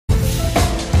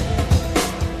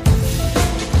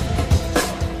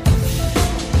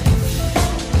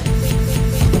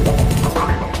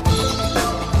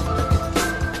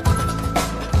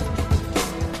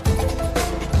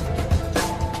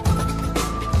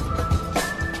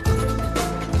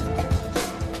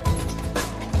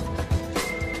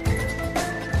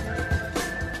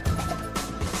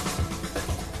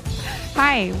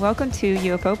Hi, welcome to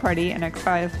UFO Party, an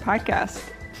X-Files podcast.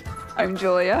 I'm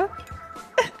Julia.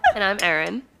 And I'm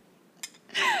Erin.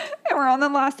 And we're on the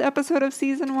last episode of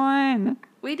season 1.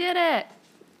 We did it.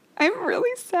 I'm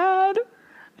really sad.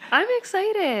 I'm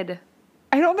excited.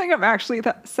 I don't think I'm actually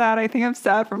that sad. I think I'm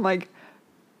sad from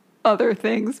other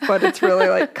things, but it's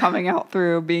really coming out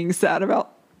through being sad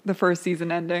about the first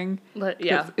season ending.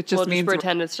 Yeah, it just means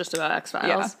pretend it's just about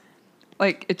X-Files.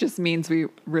 Yeah. It just means we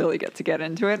really get to get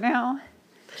into it now.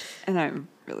 And I'm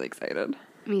really excited.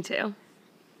 Me too.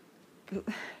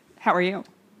 How are you?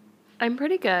 I'm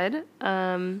pretty good.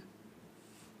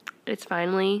 It's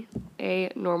finally a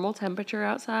normal temperature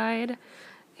outside,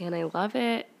 and I love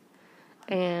it.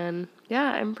 And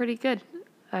yeah, I'm pretty good.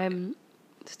 I'm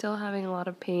still having a lot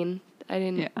of pain. I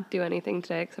didn't do anything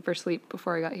today except for sleep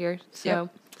before I got here. So,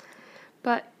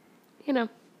 But,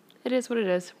 it is what it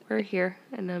is. We're here,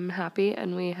 and I'm happy,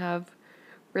 and we have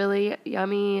really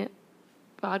yummy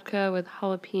vodka with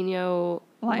jalapeno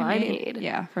limeade.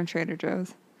 Yeah, from Trader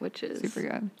Joe's. Which is super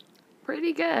good.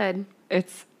 Pretty good.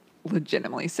 It's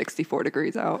legitimately 64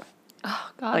 degrees out.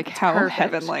 Oh, God. How perfect.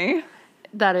 heavenly.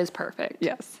 That is perfect.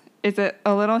 Yes. Is it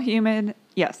a little humid?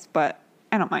 Yes, but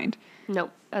I don't mind. Nope.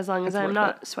 As long as I'm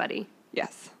not sweaty.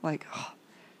 Yes.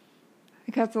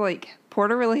 Because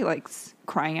Porter really likes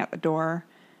crying at the door,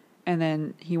 and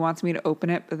then he wants me to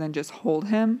open it, but then just hold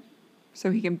him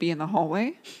so he can be in the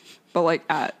hallway, but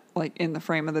in the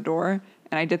frame of the door.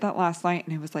 And I did that last night,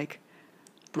 and it was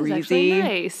breezy. It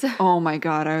was nice. Oh my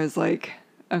God. I was like,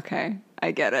 okay,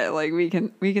 I get it. We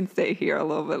can stay here a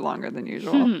little bit longer than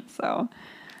usual. So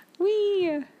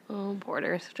Oh,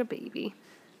 Porter, such a baby.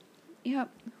 Yep.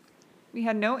 We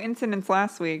had no incidents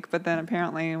last week, but then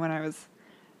apparently when I was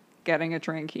getting a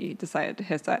drink, he decided to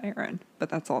hiss at Aaron. But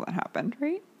that's all that happened,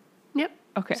 right? Yep.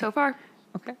 Okay. So far.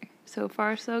 Okay. So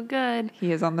far, so good.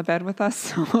 He is on the bed with us,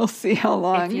 so we'll see how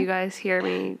long. If you guys hear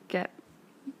me get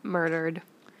murdered,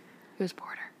 it was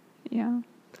Porter. Yeah.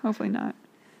 Hopefully not.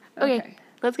 Okay.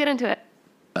 Let's get into it.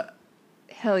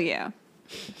 Hell yeah.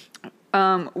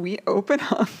 We open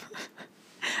up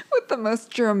with the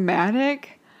most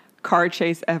dramatic car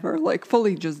chase ever.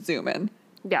 Fully just zoom in.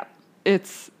 Yeah.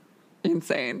 It's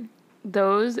insane.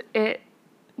 It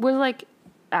was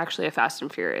actually a Fast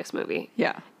and Furious movie.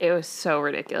 Yeah. It was so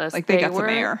ridiculous. They got some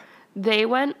air. They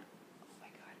went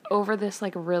over this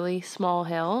really small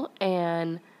hill,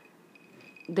 and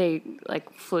they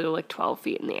flew 12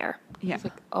 feet in the air. Yeah.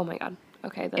 It's oh my God.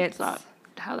 Okay, that's not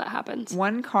how that happens.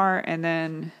 One car, and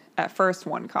then at first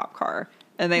one cop car,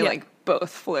 and they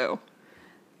both flew.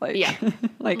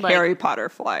 Harry Potter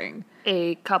flying.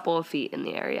 A couple of feet in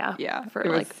the air, yeah. Yeah.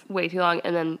 For way too long,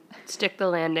 and then stick the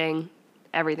landing,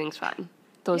 everything's fine.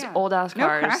 Those old ass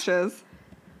cars. No crashes.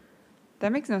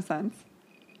 That makes no sense.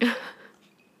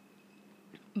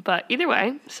 But either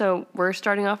way, so we're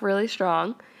starting off really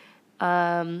strong.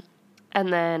 And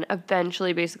then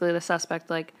eventually, basically, the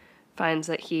suspect, finds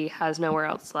that he has nowhere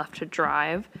else left to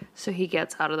drive. So he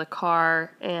gets out of the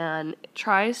car and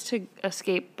tries to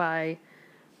escape by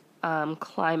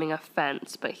climbing a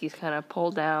fence. But he's kind of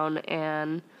pulled down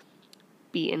and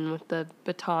beaten with the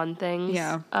baton things.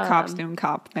 Yeah, cops doing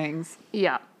cop things.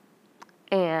 Yeah.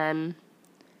 And...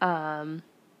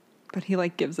 but he,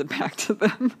 gives it back to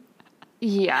them.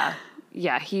 Yeah.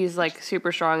 Yeah, he's,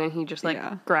 super strong, and he just,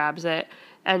 grabs it,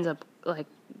 ends up,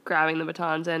 grabbing the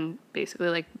batons and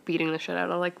basically, beating the shit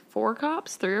out of,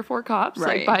 3 or 4 cops,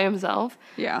 right. By himself.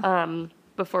 Yeah.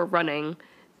 Before running.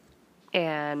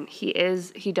 And he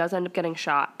does end up getting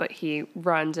shot, but he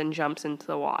runs and jumps into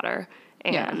the water.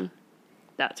 And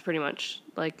that's pretty much,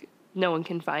 no one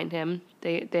can find him.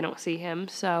 They don't see him,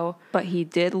 so... But he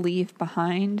did leave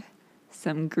behind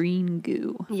some green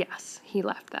goo. Yes, he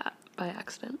left that by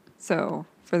accident. So,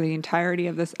 for the entirety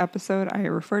of this episode, I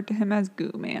referred to him as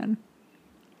Goo Man.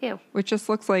 Ew. Which just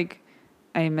looks like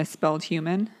a misspelled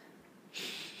human.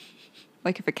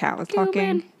 If a cat was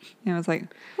talking. It was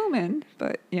human,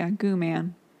 but yeah, Goo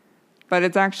Man. But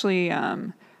it's actually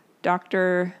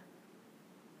Dr.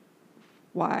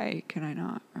 Why can I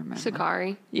not remember?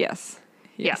 Sakari. Yes.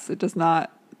 It does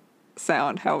not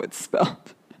sound how it's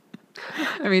spelled.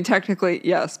 I mean, technically,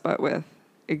 yes, but with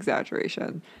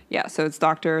exaggeration. Yeah, so it's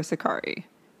Dr. Sakari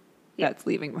that's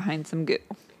leaving behind some goo.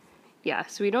 Yeah,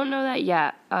 so we don't know that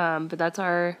yet, but that's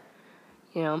our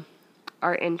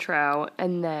intro,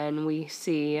 and then we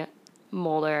see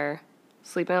Mulder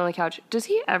sleeping on the couch. Does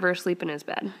he ever sleep in his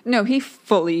bed? No, he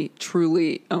fully,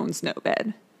 truly owns no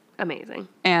bed. Amazing.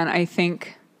 And I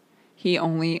think he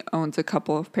only owns a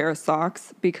couple of pair of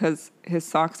socks because his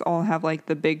socks all have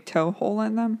the big toe hole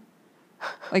in them.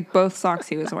 Both socks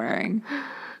he was wearing.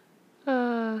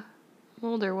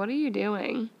 Mulder, what are you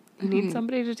doing? You need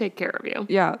somebody to take care of you.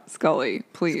 Yeah, Scully,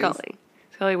 please.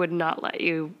 Scully would not let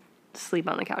you sleep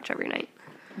on the couch every night.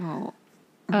 Well,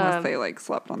 unless they, like,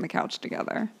 slept on the couch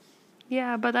together.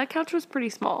 Yeah, but that couch was pretty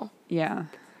small. Yeah.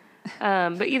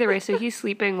 But either way, so he's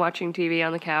sleeping, watching TV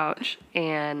on the couch,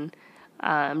 and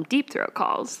Deep Throat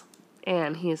calls.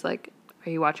 And he's like, are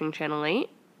you watching Channel 8?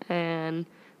 And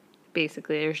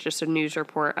basically there's just a news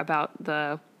report about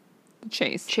the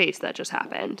chase that just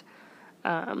happened.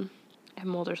 And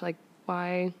Mulder's like,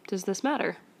 why does this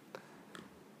matter?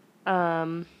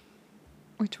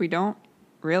 Which we don't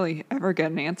really ever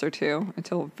get an answer to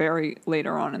until very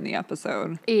later on in the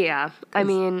episode. Yeah, I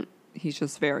mean... He's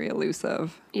just very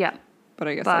elusive. Yeah. But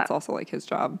I guess that's also, like, his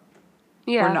job.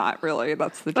 Yeah. Or not, really.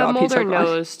 That's the job he took on. But Mulder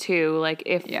knows, on. too, like,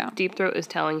 if Deep Throat is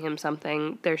telling him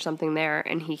something, there's something there,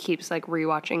 and he keeps, like,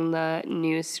 rewatching the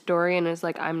news story and is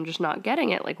like, I'm just not getting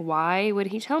it. Like, why would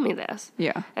he tell me this?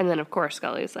 Yeah. And then, of course,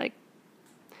 Scully's like,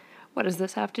 what does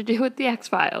this have to do with the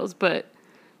X-Files? But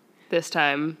this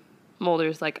time,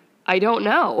 Mulder's like, I don't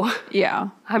know. Yeah.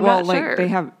 I'm not sure. Well, like, they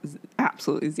have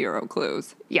absolutely zero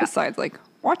clues. Yeah. Besides, like,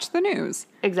 watch the news.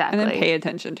 Exactly. And then pay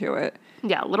attention to it.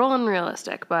 Yeah, a little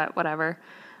unrealistic, but whatever.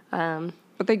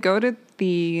 But they go to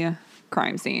the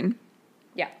crime scene.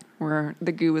 Yeah. Where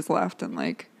the goo is left and,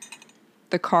 like,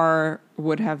 the car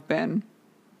would have been.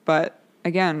 But,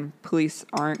 again, police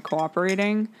aren't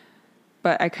cooperating.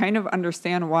 But I kind of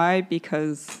understand why,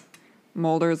 because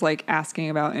Mulder's, like,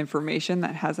 asking about information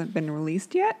that hasn't been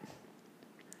released yet.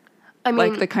 I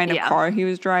mean, like the kind of car he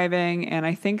was driving, and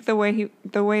I think the way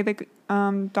the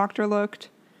doctor looked.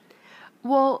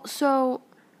 Well, so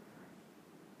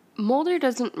Mulder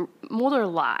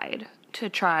lied to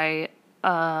try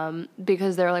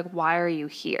because they're like, why are you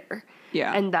here?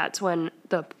 Yeah. And that's when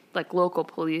the like local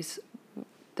police,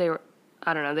 they were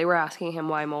asking him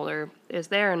why Mulder is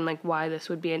there and like why this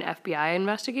would be an FBI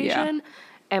investigation. Yeah.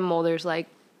 And Mulder's like,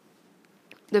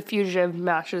 the fugitive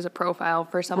matches a profile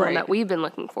for someone that we've been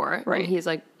looking for. Right. And he's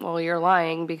like, well, you're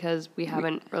lying because we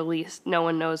haven't released, no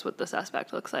one knows what the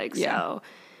suspect looks like. Yeah. So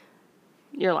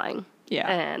you're lying.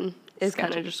 Yeah. And is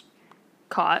kind of just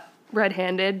caught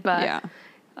red-handed. But,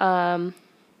 but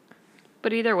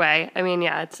either way, I mean,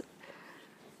 yeah,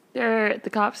 the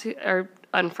cops are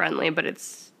unfriendly, but it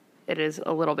is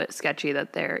a little bit sketchy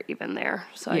that they're even there.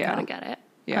 So I kind of get it.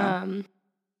 Yeah.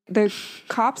 The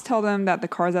cops tell them that the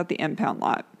car's at the impound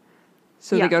lot.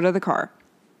 So they go to the car.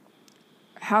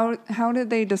 How did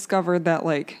they discover that,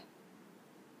 like,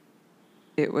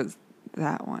 it was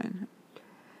that one?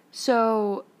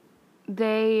 So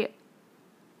they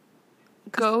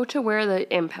go to where the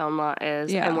impound lot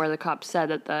is and where the cops said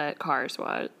that the car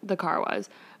was.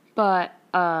 But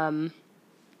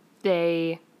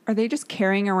they... Are they just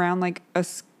carrying around, like, a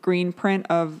screen print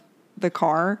of the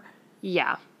car?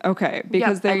 Yeah. Okay,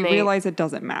 because they realize it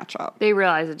doesn't match up. They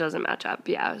realize it doesn't match up,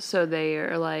 yeah. So they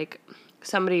are like,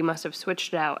 somebody must have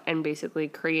switched it out and basically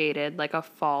created like a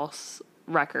false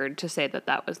record to say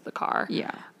that was the car. Yeah.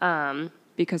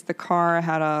 Because the car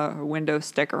had a window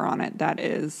sticker on it that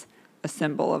is a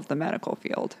symbol of the medical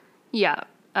field. Yeah.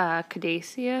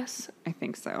 Caduceus? I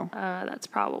think so. That's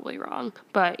probably wrong.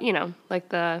 But, you know, like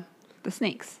the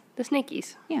snakes. The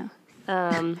snakies. Yeah.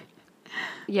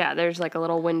 Yeah, there's like a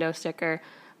little window sticker.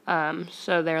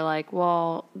 So they're like,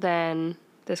 well, then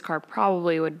this car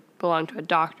probably would belong to a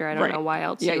doctor. I don't know why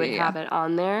else you would have it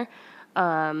on there.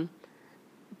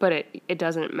 But it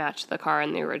doesn't match the car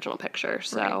in the original picture.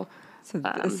 So,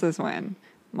 this is when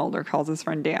Mulder calls his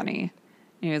friend Danny.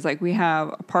 And he was like, we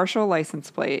have a partial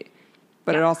license plate,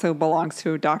 but it also belongs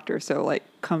to a doctor. So, like,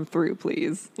 come through,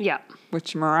 please. Yeah.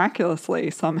 Which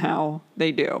miraculously, somehow,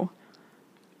 they do.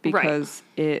 Because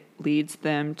it leads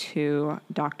them to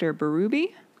Dr.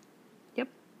 Berube. Yep.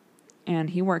 And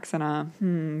he works in a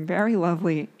very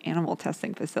lovely animal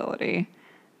testing facility.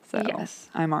 So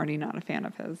I'm already not a fan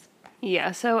of his.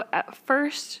 Yeah, so at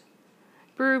first,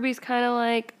 Berube's kind of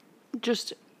like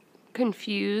just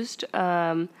confused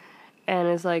and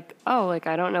is like, oh, like,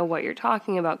 I don't know what you're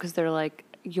talking about because they're like,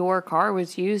 your car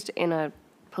was used in a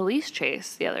police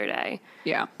chase the other day.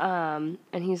 Yeah. And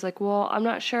he's like, well, I'm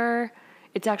not sure.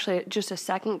 It's actually just a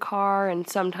second car, and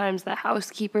sometimes the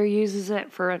housekeeper uses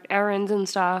it for errands and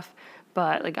stuff,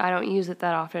 but, like, I don't use it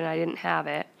that often. I didn't have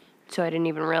it, so I didn't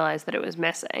even realize that it was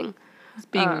missing. He's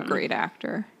being a great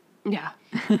actor. Yeah.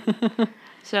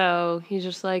 So he's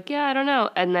just like, yeah, I don't know.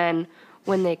 And then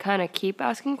when they kind of keep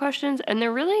asking questions, and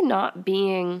they're really not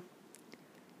being...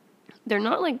 They're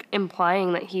not, like,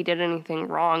 implying that he did anything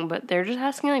wrong, but they're just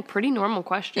asking, like, pretty normal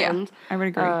questions. Yeah, I would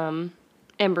agree.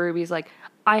 And Berube's like,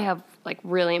 I have, like,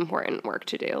 really important work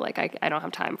to do. Like, I don't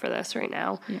have time for this right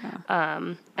now.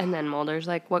 Yeah. And then Mulder's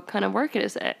like, what kind of work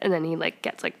is it? And then he, like,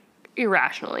 gets, like,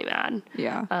 irrationally mad.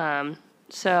 Yeah.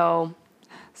 So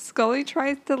Scully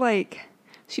tries to, like,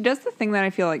 she does the thing that I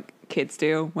feel like kids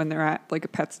do when they're at, like, a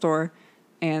pet store,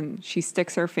 and she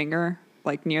sticks her finger,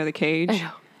 like, near the cage. I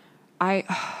know.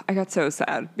 I got so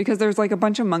sad because there's, like, a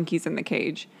bunch of monkeys in the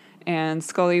cage, and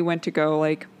Scully went to go,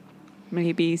 like,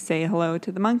 maybe say hello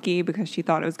to the monkey because she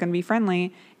thought it was going to be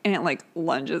friendly, and it, like,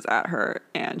 lunges at her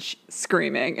and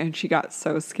screaming, and she got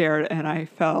so scared, and I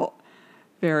felt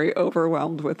very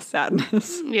overwhelmed with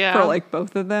sadness for, like,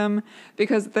 both of them,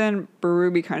 because then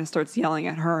Baruby kind of starts yelling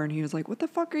at her, and he was like, what the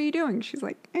fuck are you doing? She's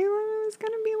like, I was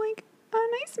going to be, like, a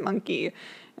nice monkey.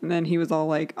 And then he was all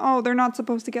like, oh, they're not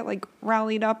supposed to get, like,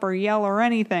 rallied up or yell or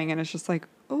anything. And it's just like,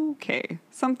 okay,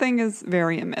 something is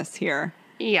very amiss here.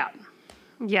 Yeah.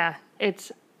 Yeah.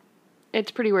 It's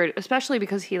pretty weird, especially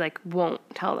because he, like, won't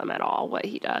tell them at all what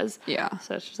he does. Yeah.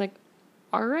 So it's just like,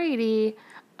 alrighty.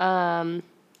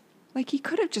 Like, he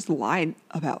could have just lied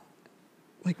about,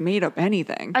 like, made up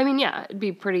anything. I mean, yeah, it'd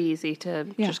be pretty easy to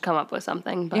just come up with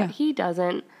something, but he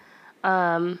doesn't.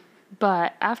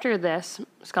 But after this,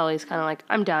 Scully's kind of like,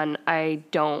 I'm done. I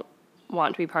don't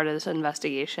want to be part of this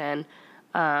investigation.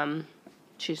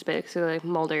 She's basically like,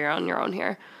 Mulder, you're on your own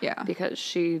here. Yeah. Because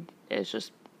she is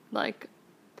just like,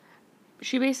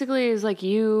 she basically is like,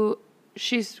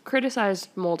 she's criticized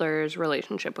Mulder's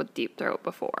relationship with Deep Throat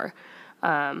before.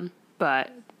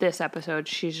 But this episode,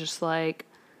 she's just like,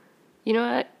 you know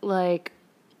what? Like,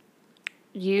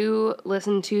 you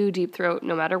listen to Deep Throat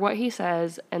no matter what he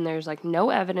says, and there's, like, no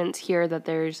evidence here that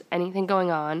there's anything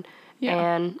going on,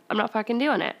 and I'm not fucking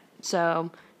doing it. So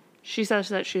she says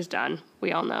that she's done.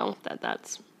 We all know that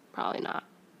that's probably not.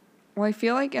 Well, I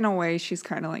feel like in a way she's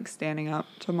kind of, like, standing up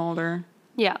to Mulder.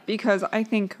 Yeah. Because I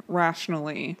think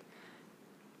rationally,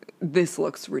 this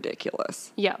looks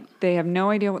ridiculous. Yeah. They have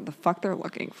no idea what the fuck they're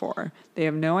looking for. They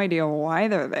have no idea why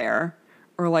they're there,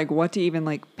 or, like, what to even,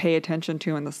 like, pay attention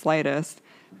to in the slightest.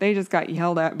 They just got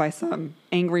yelled at by some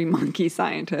angry monkey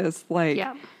scientist. Like,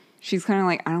 she's kind of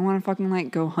like, I don't want to fucking, like,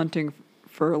 go hunting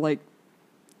for, like,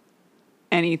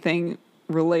 anything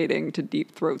relating to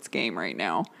Deep Throat's game right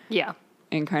now. Yeah.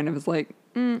 And kind of is like,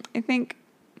 I think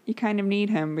you kind of need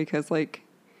him because, like,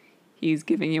 he's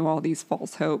giving you all these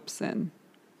false hopes and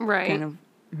kind of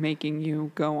making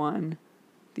you go on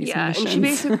these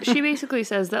missions. And she basically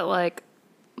says that, like,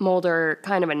 Mulder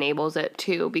kind of enables it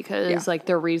too, because like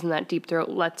the reason that Deep Throat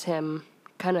lets him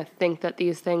kind of think that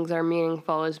these things are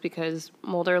meaningful is because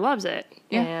Mulder loves it.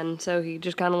 Yeah. And so he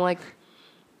just kind of like...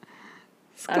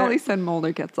 Scully said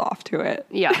Mulder gets off to it.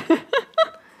 Yeah.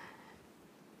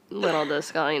 Little does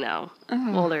Scully know.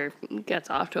 Mulder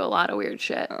gets off to a lot of weird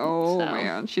shit. Oh,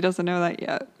 man. She doesn't know that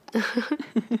yet.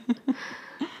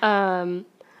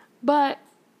 But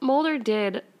Mulder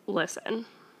did listen.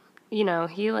 You know,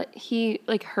 he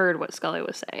heard what Scully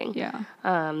was saying. Yeah.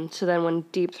 So then when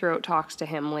Deep Throat talks to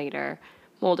him later,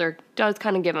 Mulder does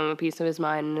kind of give him a piece of his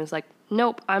mind and is like,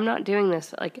 nope, I'm not doing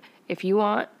this. Like, if you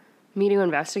want me to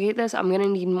investigate this, I'm going to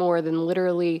need more than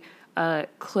literally a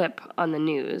clip on the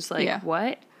news. Like,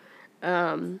 what?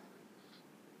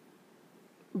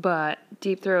 But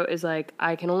Deep Throat is like,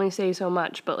 I can only say so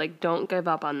much, but, like, don't give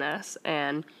up on this.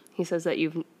 And he says that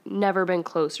you've never been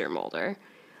closer, Mulder.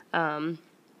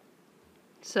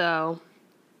 So,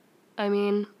 I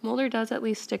mean, Mulder does at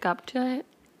least stick up to it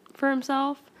for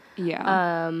himself.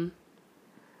 Yeah.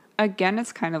 Again,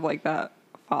 it's kind of like that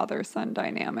father-son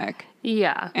dynamic.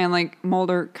 Yeah. And, like,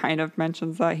 Mulder kind of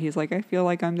mentions that. He's like, I feel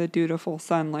like I'm the dutiful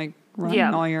son, like, running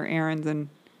all your errands and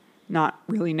not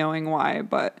really knowing why.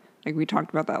 But, like, we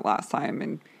talked about that last time,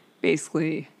 and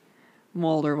basically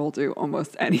Mulder will do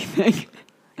almost anything.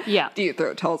 Deep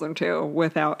Throat tells him to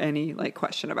without any, like,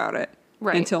 question about it.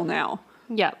 Right. Until now.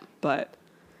 Yep. But.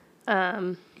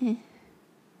 Yeah,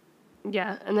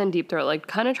 and then Deep Throat, like,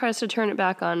 kind of tries to turn it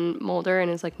back on Mulder and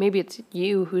is like, maybe it's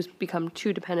you who's become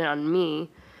too dependent on me,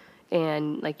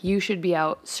 and, like, you should be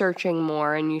out searching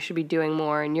more, and you should be doing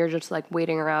more, and you're just, like,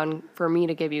 waiting around for me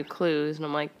to give you clues. And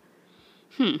I'm like,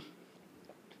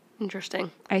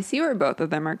 interesting. I see where both of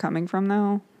them are coming from,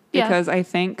 though. Because I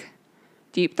think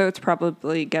Deep Throat's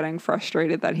probably getting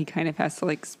frustrated that he kind of has to,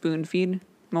 like, spoon feed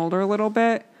Mulder a little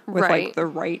bit with, like, the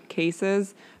right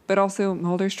cases. But also,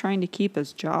 Mulder's trying to keep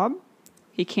his job.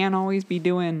 He can't always be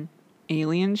doing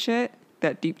alien shit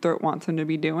that Deep Throat wants him to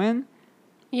be doing.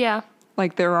 Yeah.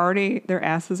 Like, their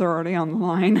asses are already on the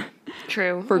line.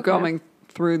 True. For going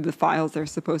through the files they're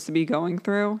supposed to be going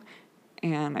through.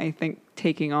 And I think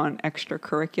taking on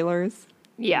extracurriculars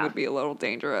would be a little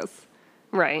dangerous.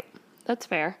 Right. That's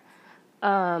fair.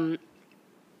 Then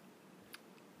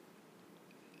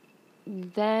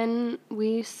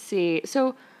we see,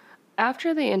 so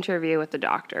after the interview with the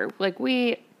doctor, like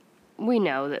we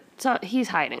know that he's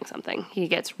hiding something. He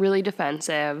gets really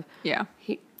defensive. Yeah.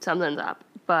 Something's up.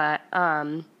 But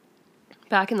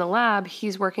back in the lab,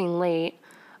 he's working late,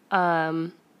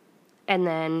 and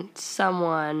then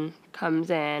someone comes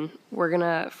in. We're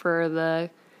gonna, for the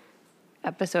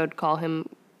episode, call him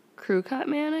Crew Cut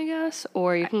Man, I guess,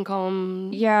 or you can call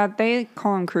him... Yeah, they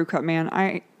call him Crew Cut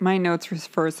Man. My notes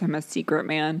refers to him as Secret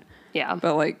Man. Yeah.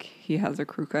 But, like, he has a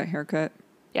crew cut haircut.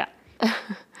 Yeah.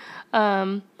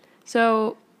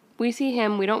 So we see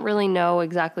him. We don't really know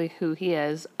exactly who he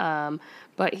is,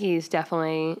 but he's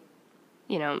definitely,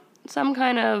 some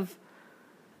kind of,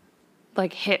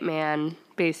 like, hitman,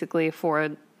 basically,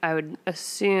 for, I would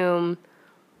assume,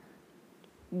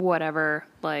 whatever,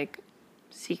 like,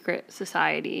 secret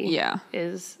society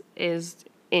is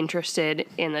interested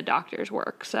in the doctor's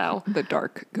work. So the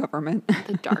dark government.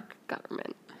 The dark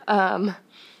government. Oh my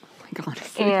God.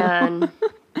 And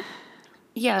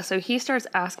yeah, so he starts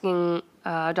asking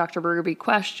Dr. Ruby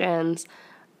questions,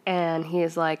 and he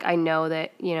is like, I know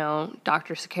that,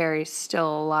 Dr. Sakari's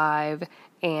still alive,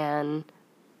 and,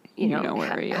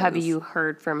 where he have is. you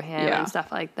heard from him and stuff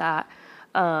like that.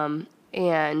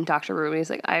 And Dr. Ruby's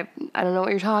like, I don't know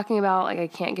what you're talking about. Like, I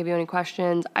can't give you any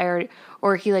questions.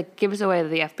 Or he, like, gives away that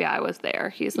the FBI was there.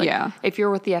 He's like, if you're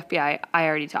with the FBI, I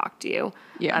already talked to you.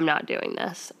 Yeah. I'm not doing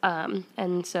this.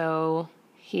 And so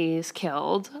he's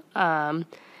killed. And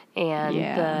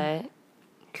the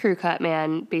crew cut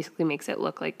man basically makes it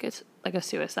look like it's like a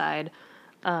suicide.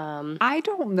 I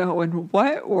don't know in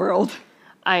what world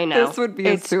I know this would be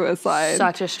a suicide.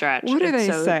 Such a stretch. What do they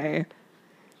say?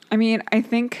 I mean, I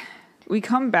think we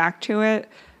come back to it,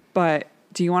 but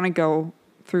do you want to go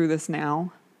through this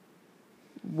now?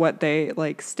 What they,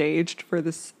 like, staged for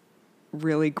this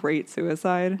really great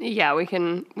suicide? Yeah, we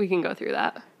can go through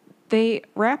that. They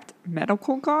wrapped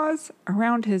medical gauze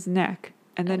around his neck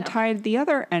and then tied the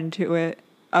other end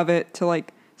of it to,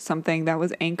 like, something that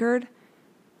was anchored.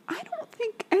 I don't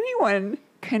think anyone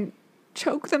can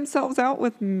choke themselves out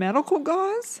with medical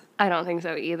gauze. I don't think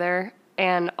so either.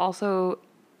 And also,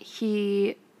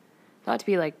 not to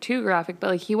be, like, too graphic, but,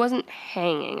 like, he wasn't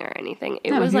hanging or anything.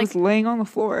 He was laying on the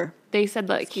floor. They said,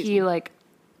 like, like,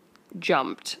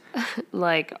 jumped.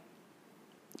 Like,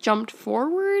 jumped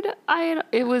forward.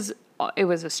 It was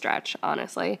a stretch,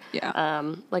 honestly. Yeah.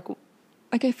 Like,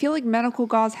 I feel like medical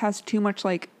gauze has too much,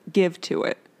 like, give to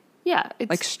it. Yeah. It's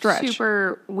like, stretch.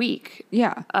 Super weak.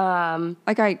 Yeah.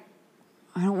 Like, I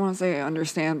don't want to say I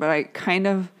understand, but I kind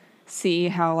of see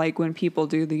how, like, when people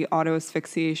do the auto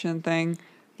asphyxiation thing,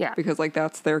 because, like,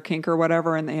 that's their kink or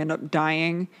whatever, and they end up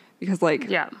dying because,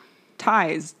 like,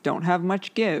 ties don't have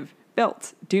much give,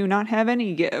 belts do not have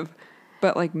any give,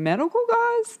 but, like, medical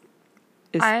gauze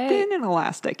is thin and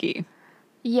elasticy.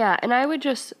 Yeah, and I would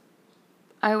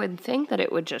think that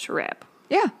it would just rip.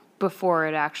 Yeah. Before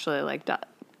it actually, like,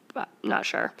 but not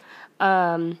sure.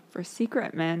 For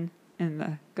secret men in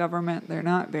the government, they're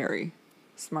not very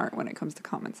smart when it comes to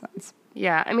common sense.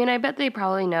 Yeah, I mean, I bet they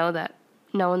probably know that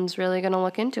no one's really going to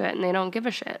look into it, and they don't give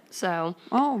a shit, so...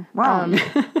 Oh, wrong.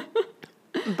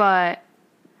 But,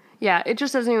 yeah, it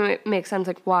just doesn't even make sense.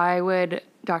 Like, why would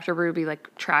Dr. Ruby,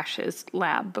 like, trash his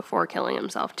lab before killing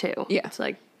himself, too? Yeah. It's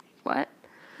like, what?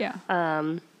 Yeah.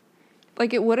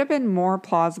 Like, it would have been more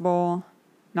plausible,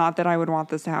 not that I would want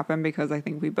this to happen, because I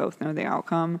think we both know the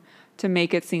outcome, to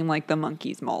make it seem like the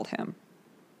monkeys mauled him.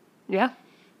 Yeah.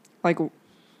 Like...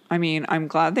 I mean, I'm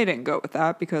glad they didn't go with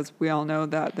that because we all know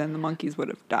that then the monkeys would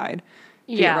have died.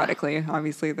 Yeah. Theoretically.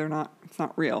 Obviously, it's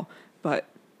not real. But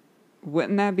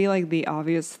wouldn't that be like the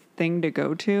obvious thing to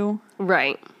go to?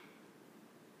 Right.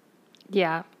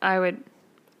 Yeah,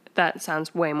 that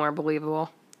sounds way more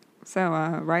believable. So,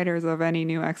 writers of any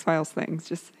new X-Files things,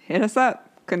 just hit us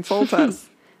up. Consult us.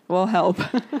 We'll help.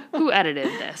 Who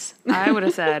edited this? I would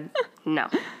have said no.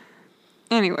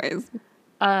 Anyways.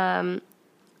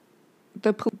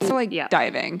 The police are, like,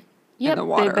 diving in the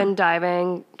water. They've been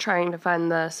diving, trying to find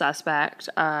the suspect,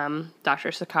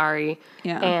 Dr. Sakari.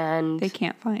 Yeah, and they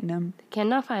can't find him. They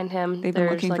cannot find him. They've been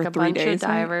looking for 3 days, bunch of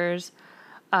divers.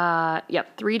 Right?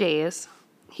 3 days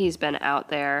he's been out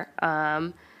there.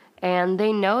 And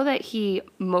they know that he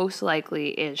most likely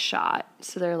is shot.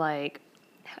 So they're like,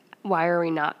 why are we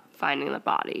not finding the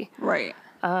body? Right.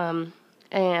 And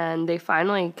they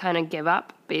finally kind of give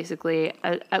up, basically,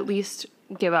 at least...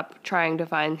 give up trying to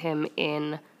find him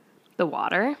in the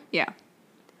water. Yeah.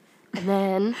 And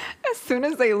then... as soon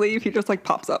as they leave, he just, like,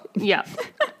 pops up. Yeah.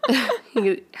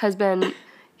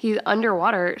 He's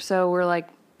underwater, so we're like,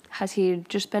 has he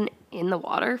just been in the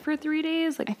water for 3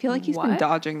 days. Like, I feel like he's been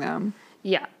dodging them.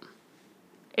 Yeah.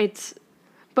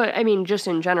 But I mean, just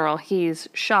in general, he's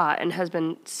shot and has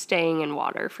been staying in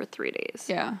water for 3 days.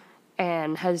 Yeah.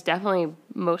 And has definitely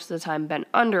most of the time been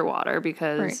underwater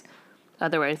because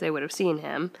otherwise they would have seen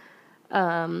him.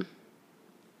 I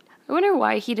wonder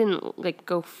why he didn't, like,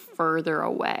 go further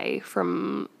away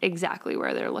from exactly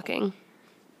where they're looking.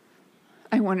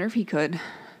 I wonder if he could.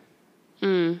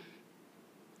 You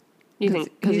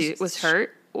think because he was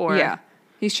hurt? Or yeah.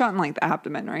 He's shot in, like, the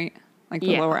abdomen, right? Like,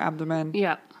 the lower abdomen.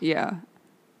 Yeah. Yeah.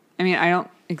 I mean, I don't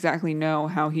exactly know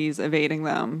how he's evading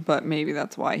them, but maybe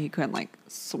that's why he couldn't, like,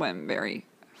 swim very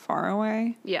far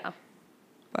away. Yeah.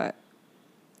 But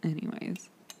anyways.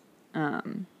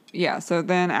 Yeah, so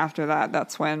then after that,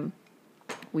 that's when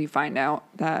we find out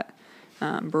that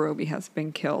Barobi has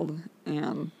been killed,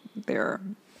 and they're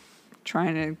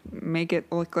trying to make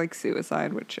it look like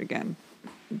suicide, which, again,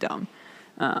 dumb.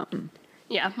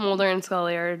 Yeah, Mulder and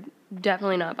Scully are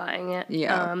definitely not buying it.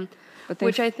 Yeah.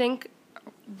 Which I think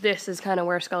this is kind of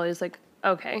where Scully's like,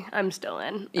 okay, I'm still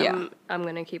in. Yeah. I'm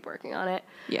going to keep working on it.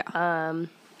 Yeah.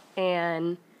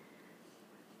 And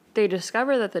they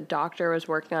discover that the doctor was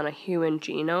working on a human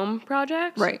genome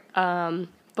project. Right.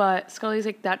 But Scully's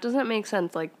like, that doesn't make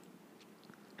sense. Like,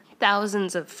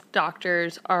 thousands of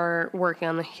doctors are working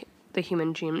on the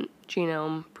human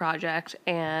genome project,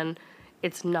 and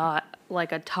it's not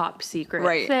like a top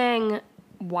secret thing.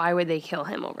 Why would they kill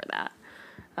him over that?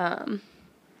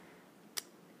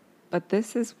 But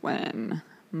this is when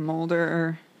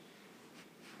Mulder,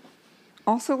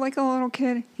 also like a little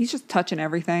kid, he's just touching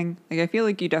everything. Like, I feel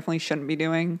like you definitely shouldn't be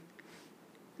doing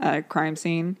at a crime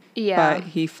scene. Yeah. But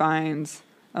he finds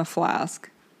a flask,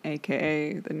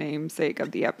 a.k.a. the namesake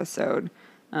of the episode.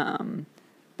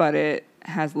 But it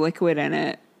has liquid in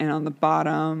it, and on the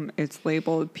bottom, it's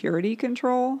labeled purity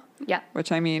control. Yeah.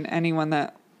 Which, I mean, anyone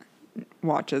that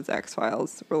watches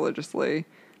X-Files religiously,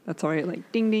 that's already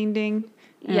like ding, ding, ding.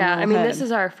 Yeah, I mean, this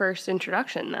is our first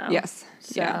introduction, though. Yes.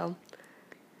 So.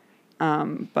 Yeah.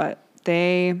 But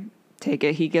they take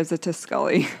it. He gives it to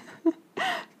Scully.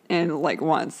 And, like,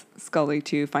 wants Scully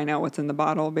to find out what's in the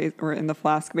bottle, or in the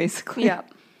flask, basically. Yeah.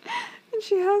 And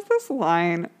she has this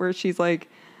line where she's like,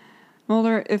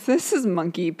 Mulder, if this is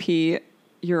monkey pee,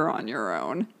 you're on your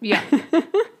own. Yeah.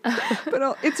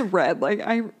 But it's red. Like,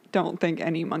 I don't think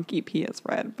any monkey pee is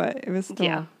red, but it was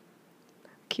still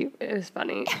cute. It was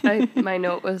funny. My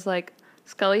note was like,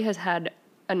 Scully has had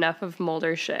enough of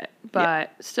Mulder's shit,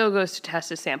 but still goes to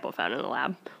test a sample found in the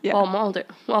lab. Yeah.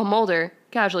 While Mulder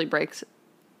casually breaks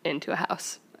into a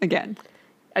house. Again.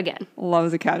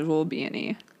 Loves a casual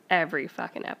B&E. Every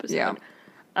fucking episode.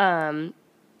 Yeah.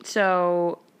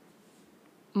 So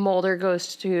Mulder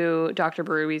goes to Dr.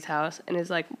 Barubi's house and is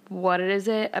like, what is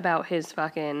it about his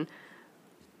fucking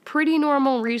pretty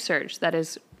normal research that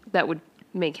would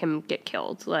make him get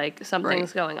killed? Like,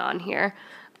 something's going on here.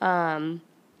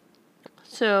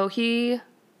 So he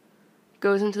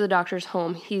goes into the doctor's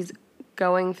home. He's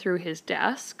going through his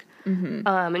desk. Mm-hmm.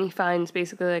 And he finds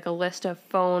basically like a list of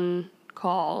phone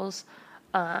calls.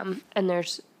 And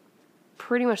there's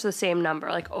pretty much the same number,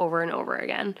 like, over and over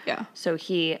again. Yeah. So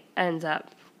he ends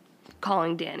up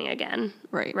calling Danny again.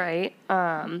 Right.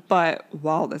 But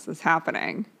while this is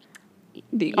happening,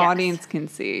 the audience can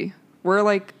see. We're,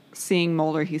 like, seeing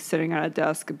Mulder. He's sitting at a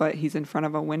desk, but he's in front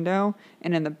of a window.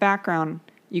 And in the background,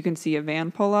 you can see a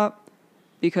van pull up,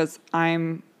 because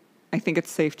I think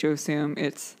it's safe to assume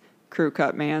it's Crew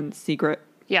Cut Man, secret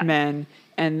men,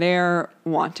 and they're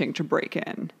wanting to break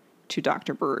in to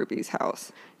Dr. Barubi's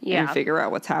house and figure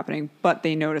out what's happening. But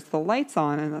they notice the lights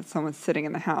on and that someone's sitting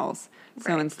in the house.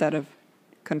 So instead of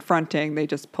confronting, they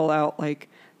just pull out, like,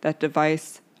 that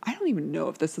device. I don't even know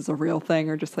if this is a real thing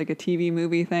or just, like, a TV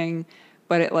movie thing,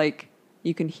 but it, like,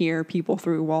 you can hear people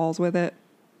through walls with it.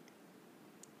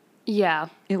 Yeah.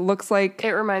 It looks like...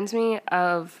 It reminds me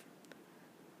of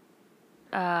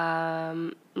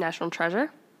National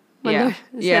Treasure. When they're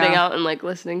sitting out and, like,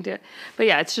 listening to it. But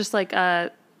yeah, it's just like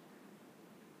a...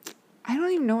 I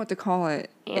don't even know what to call it.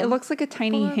 It looks like a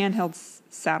tiny handheld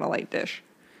satellite dish.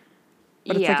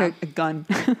 But it's like a gun.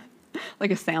 Like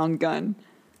a sound gun.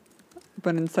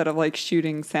 But instead of, like,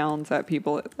 shooting sounds at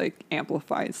people, it, like,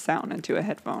 amplifies sound into a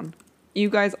headphone. You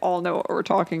guys all know what we're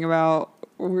talking about.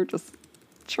 We're just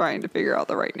trying to figure out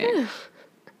the right name.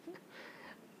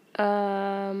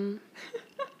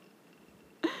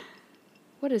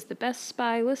 What is the best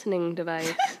spy listening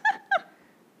device?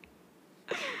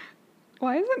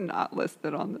 Why is it not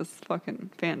listed on this fucking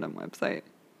fandom website?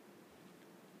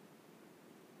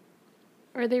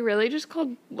 Are they really just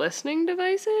called listening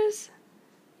devices?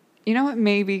 You know what?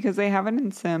 Maybe, because they have it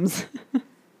in Sims.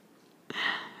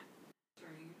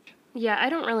 Yeah, I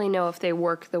don't really know if they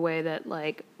work the way that,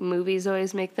 like, movies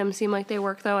always make them seem like they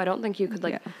work, though. I don't think you could,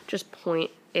 like, just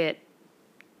point it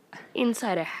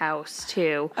inside a house,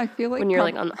 too. I feel like when you're,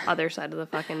 like, on the other side of the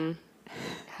fucking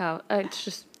house. It's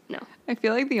just, no. I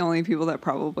feel like the only people that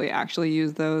probably actually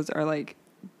use those are, like,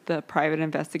 the private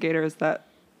investigators that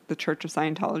the Church of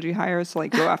Scientology hires to,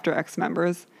 like, go after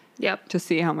ex-members. Yep. To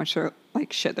see how much they're,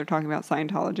 like, shit they're talking about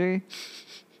Scientology.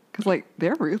 Because, like,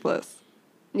 they're ruthless.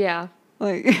 Yeah.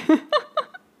 Like,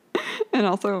 and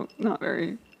also not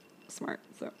very smart,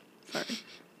 so sorry.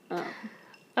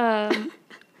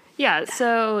 Yeah,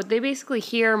 so they basically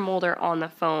hear Mulder on the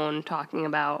phone talking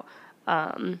about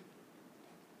that.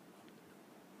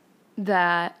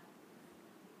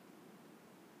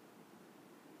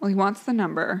 Well, he wants the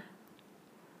number,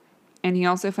 and he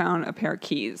also found a pair of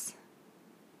keys.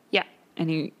 Yeah.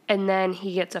 And then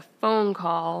he gets a phone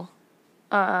call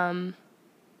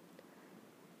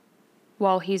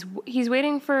while he's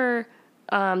waiting for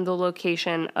the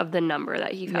location of the number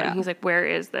that he found. Yeah. He's like, where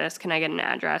is this? Can I get an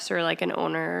address or like an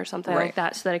owner or something like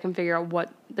that so that I can figure out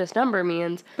what this number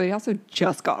means? But he also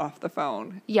just got off the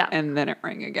phone. Yeah. And then it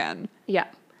rang again. Yeah.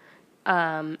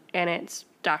 And it's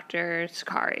Dr.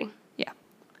 Sakari. Yeah.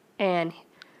 And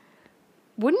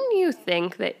wouldn't you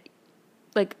think that,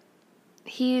 like,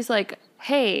 he's like,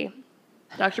 hey,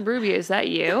 Dr. Brubia, is that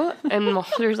you? And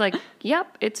Mulder's like,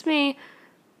 yep, it's me.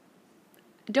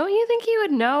 Don't you think he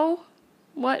would know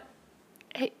what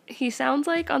he sounds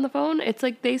like on the phone? It's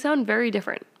like they sound very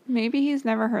different. Maybe he's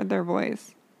never heard their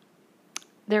voice.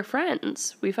 They're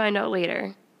friends. We find out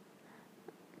later.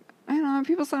 I don't know.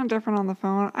 People sound different on the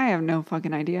phone. I have no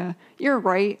fucking idea. You're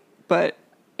right, but...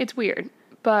 It's weird,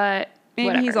 but maybe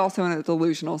whatever. He's also in a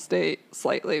delusional state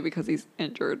slightly because he's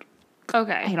injured.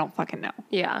 Okay. I don't fucking know.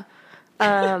 Yeah.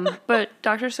 But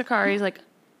Dr. Sakari's like,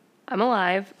 I'm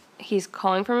alive. He's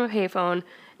calling from a payphone,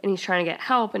 and he's trying to get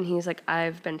help, and he's like,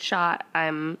 I've been shot.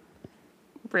 I'm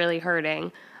really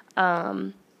hurting.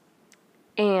 And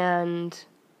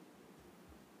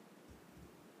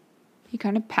he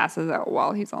kind of passes out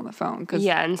while he's on the phone.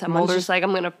 Yeah, and someone's just like,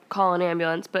 I'm going to call an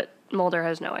ambulance, but Mulder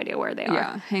has no idea where they are.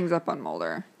 Yeah, hangs up on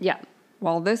Mulder. Yeah.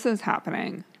 While this is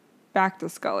happening, back to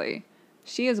Scully.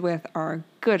 She is with our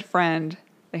good friend,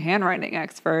 the handwriting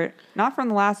expert, not from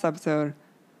the last episode,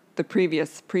 the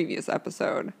previous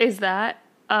episode. Is that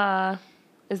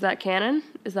canon?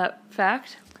 Is that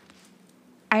fact?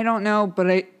 I don't know,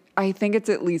 but I think it's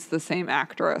at least the same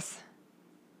actress.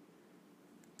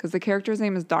 Because the character's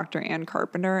name is Dr. Ann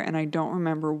Carpenter, and I don't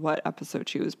remember what episode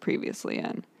she was previously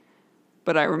in.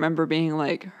 But I remember being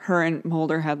like, her and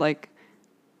Mulder had like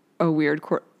a weird,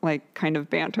 like, kind of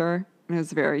banter. And it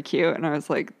was very cute. And I was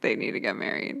like, they need to get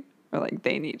married. Or like,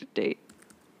 they need to date.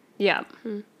 Yeah.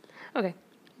 Okay.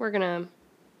 We're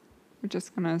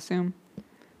just going to assume.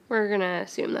 We're going to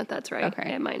assume that that's right.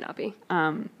 Okay. It might not be.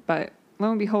 But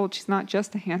lo and behold, she's not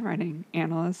just a handwriting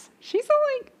analyst. She's a,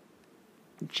 like,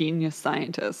 genius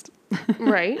scientist.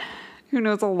 Right. Who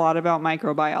knows a lot about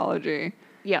microbiology.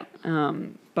 Yeah.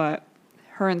 But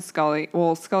her and Scully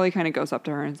kind of goes up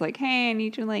to her and is like, hey, I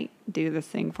need you to, like, do this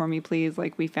thing for me, please.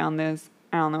 Like, we found this.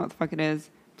 I don't know what the fuck it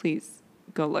is. Please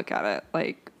go look at it.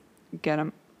 Like, get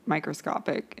a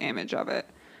microscopic image of it.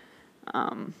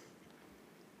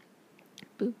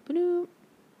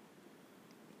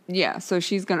 Yeah, so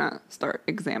she's gonna start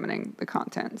examining the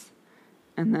contents.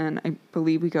 And then I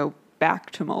believe we go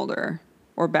back to Mulder,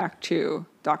 or back to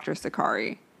Dr.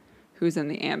 Sakari, who's in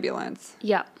the ambulance.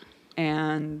 Yeah.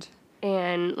 And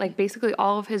like basically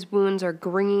all of his wounds are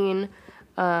green.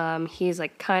 He's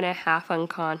like kind of half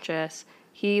unconscious.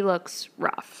 He looks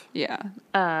rough. Yeah.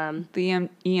 The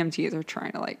EMTs are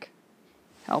trying to like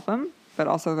help him, but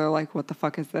also they're like, what the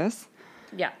fuck is this?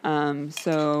 Yeah.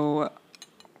 So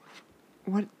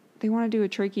what they want to do, a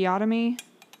tracheotomy?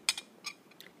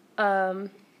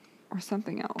 Or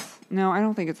something else. No, I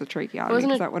don't think it's a tracheotomy. It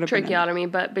wasn't that would a have been tracheotomy,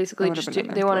 but basically just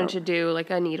they wanted to do like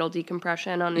a needle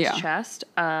decompression on his chest.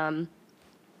 But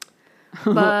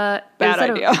bad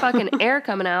instead idea. of fucking air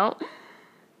coming out,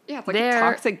 yeah, it's like a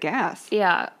toxic gas.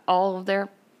 Yeah, all of their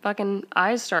fucking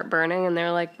eyes start burning, and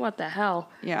they're like, "What the hell?"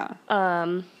 Yeah.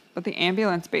 But the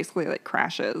ambulance basically like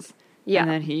crashes. Yeah.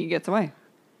 And then he gets away.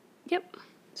 Yep.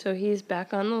 So he's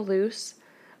back on the loose.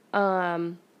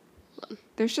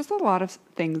 There's just a lot of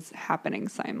things happening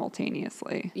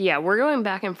simultaneously. Yeah, we're going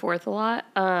back and forth a lot.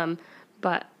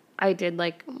 But I did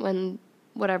like when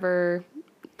whatever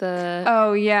the...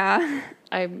 Oh, yeah.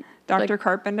 Dr. Like,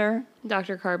 Carpenter?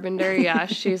 Dr. Carpenter, yeah.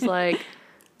 She's like,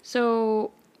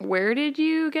 so where did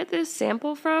you get this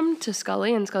sample from? To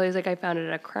Scully. And Scully's like, I found it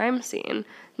at a crime scene.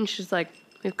 And she's like,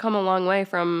 we've come a long way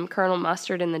from Colonel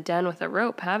Mustard in the den with a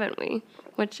rope, haven't we?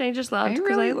 Which I just loved. I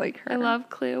really like her. I love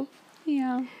Clue.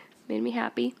 Yeah. Made me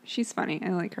happy. She's funny. I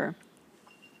like her.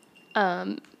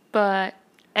 But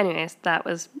anyways, that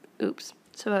was,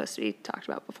 supposed to be talked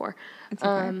about before. It's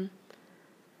okay.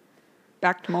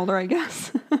 Back to Mulder, I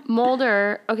guess.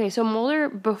 Mulder, so Mulder,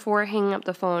 before hanging up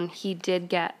the phone, he did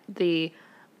get the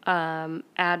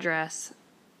address.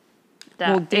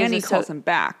 Well, Danny calls him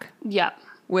back. Yeah.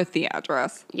 With the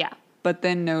address. Yeah. But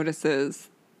then notices,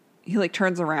 he like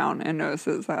turns around and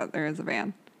notices that there is a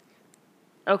van.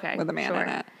 Okay. With a man in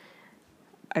it.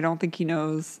 I don't think he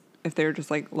knows if they're just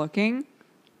like looking.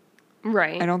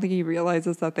 Right. I don't think he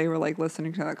realizes that they were like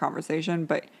listening to that conversation.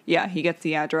 But yeah, he gets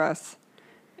the address.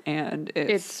 And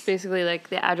it's basically like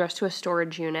the address to a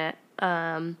storage unit.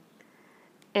 And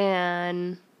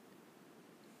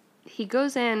he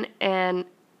goes in and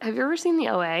have you ever seen the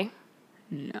OA?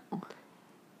 No.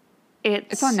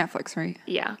 It's on Netflix, right?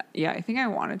 Yeah. Yeah, I think I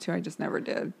wanted to. I just never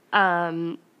did.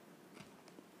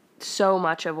 So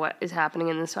much of what is happening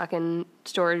in this fucking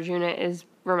storage unit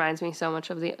reminds me so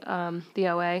much of the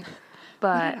OA.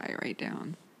 But what did I write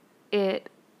down? It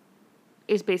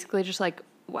is basically just like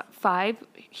 5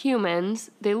 humans.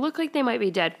 They look like they might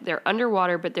be dead. They're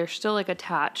underwater, but they're still like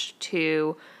attached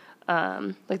to,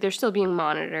 like they're still being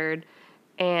monitored,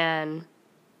 and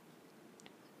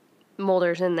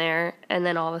Mulder's in there, and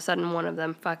then all of a sudden one of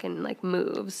them fucking like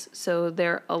moves, so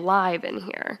they're alive in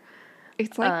here.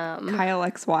 It's like Kyle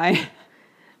XY.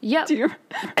 Yep.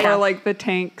 Or like the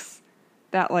tanks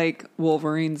that like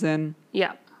Wolverine's in.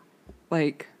 Yep.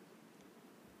 Like,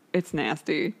 it's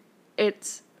nasty.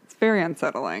 It's very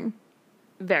unsettling.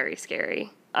 Very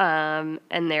scary. And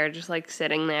they're just like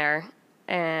sitting there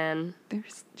and they're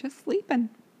just sleeping.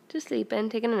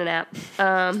 Taking a nap.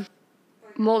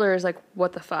 Mulder is like,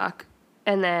 what the fuck?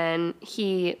 And then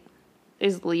he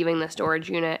is leaving the storage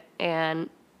unit and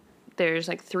there's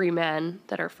like 3 men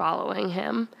that are following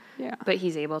him. Yeah. But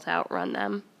he's able to outrun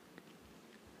them.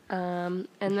 And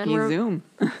then Zoom.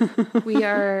 we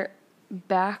are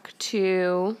back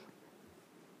to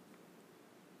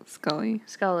Scully.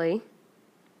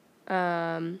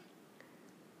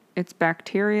 It's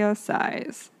bacteria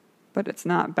size, but it's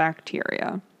not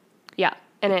bacteria. Yeah,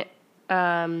 and it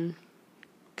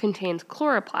contains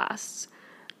chloroplasts.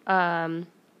 And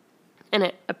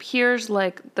it appears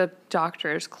like the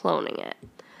doctor is cloning it.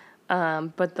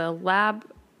 But the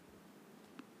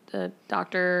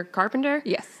Dr. Carpenter?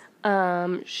 Yes.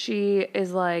 She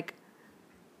is like,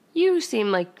 you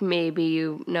seem like maybe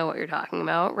you know what you're talking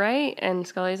about, right? And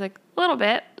Scully's like, a little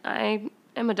bit. I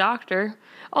am a doctor.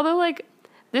 Although, like,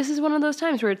 this is one of those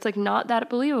times where it's, like, not that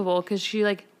believable because she,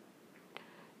 like,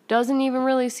 doesn't even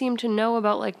really seem to know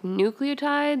about, like,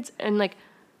 nucleotides. And, like,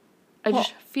 I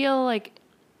just feel like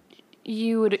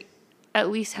you would at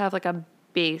least have, like, a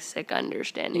basic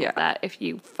understanding of that if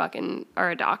you fucking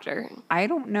are a doctor. I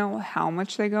don't know how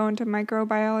much they go into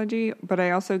microbiology, but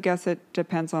I also guess it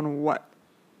depends on what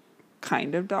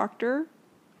kind of doctor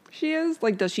she is.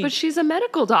 Like, does she... But she's a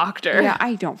medical doctor. Yeah,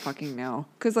 I don't fucking know.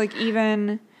 Because, like,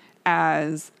 even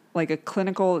as, like, a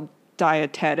clinical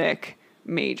dietetic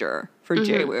major for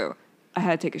JWU, I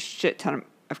had to take a shit ton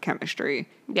of chemistry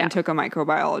and took a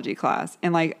microbiology class.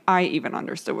 And, like, I even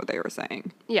understood what they were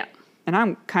saying. Yeah. And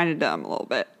I'm kind of dumb a little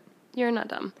bit. You're not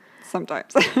dumb.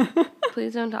 Sometimes.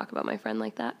 Please don't talk about my friend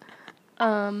like that.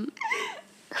 But,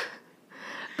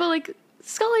 like,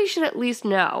 Scully should at least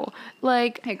know.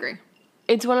 Like, I agree.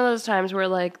 It's one of those times where,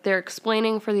 like, they're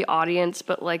explaining for the audience,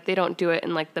 but, like, they don't do it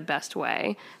in, like, the best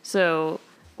way. So,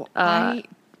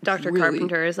 Dr.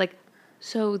 Carpenter is like,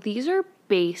 so these are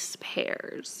base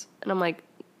pairs. And I'm like,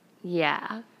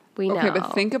 yeah, we know. Okay,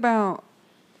 but think about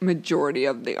majority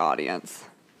of the audience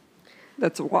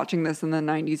that's watching this in the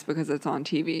 90s because it's on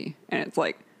TV and it's,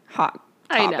 like, hot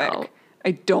topic. I know.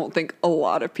 I don't think a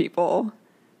lot of people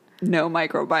know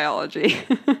microbiology.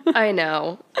 I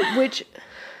know. Which...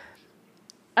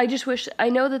 I just wish, I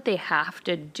know that they have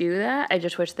to do that. I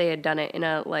just wish they had done it in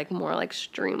a, like, more, like,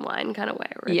 streamlined kind of way.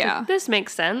 Where it's like, this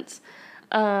makes sense.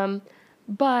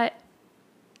 But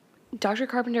Dr.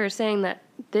 Carpenter is saying that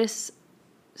this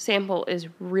sample is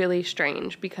really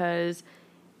strange because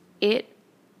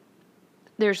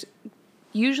there's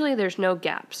no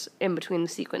gaps in between the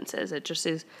sequences. It just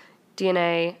is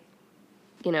DNA,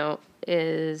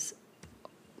 is,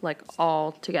 like,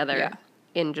 all together. Yeah.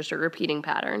 In just a repeating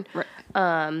pattern. Right.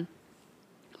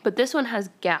 But this one has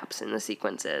gaps in the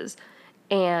sequences.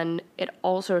 And it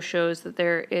also shows that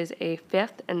there is a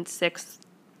 5th and 6th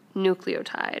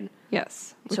nucleotide.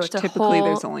 Yes. Which so it's typically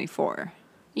there's only 4.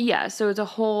 Yeah, so it's a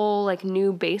whole, like,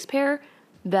 new base pair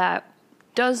that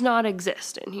does not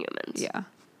exist in humans. Yeah.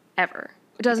 Ever.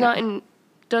 It does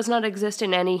not exist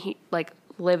in any like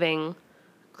living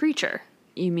creature.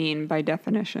 You mean by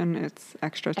definition it's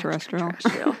extraterrestrial?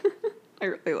 Extraterrestrial. I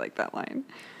really like that line.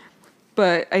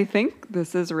 But I think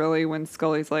this is really when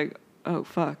Scully's like, oh,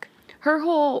 fuck. Her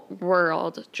whole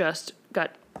world just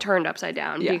got turned upside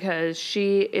down because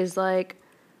she is like,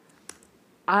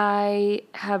 I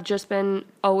have just been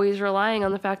always relying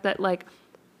on the fact that, like,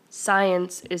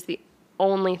 science is the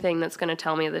only thing that's going to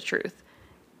tell me the truth.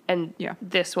 And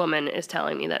this woman is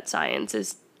telling me that science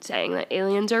is saying that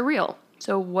aliens are real.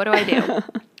 So what do I do?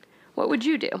 What would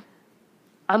you do?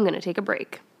 I'm going to take a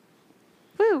break.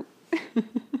 Woo!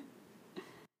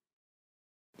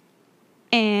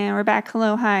 And we're back.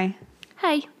 Hello, hi.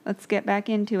 Hi. Let's get back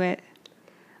into it.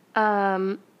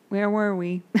 Where were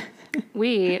we?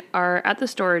 We are at the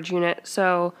storage unit.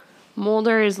 So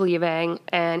Mulder is leaving,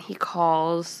 and he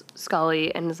calls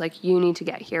Scully and is like, you need to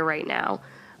get here right now.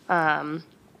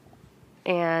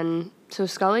 And so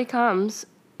Scully comes,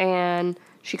 and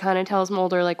she kind of tells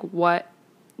Mulder, like, what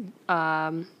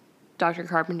Dr.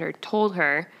 Carpenter told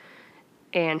her.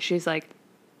 And she's like,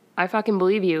 I fucking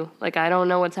believe you. Like, I don't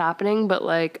know what's happening, but,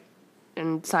 like,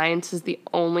 and science is the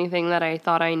only thing that I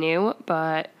thought I knew,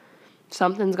 but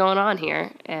something's going on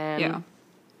here. And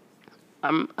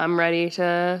I'm ready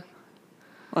to...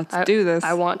 Let's do this.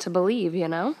 I want to believe, you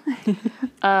know?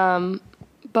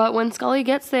 But when Scully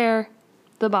gets there,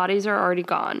 the bodies are already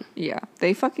gone. Yeah,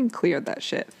 they fucking cleared that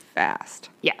shit fast.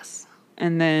 Yes.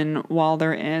 And then while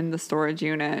they're in the storage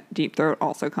unit, Deep Throat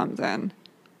also comes in.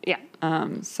 Yeah.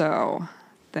 So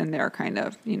then they're kind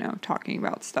of, you know, talking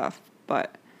about stuff.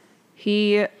 But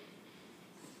I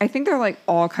think they're like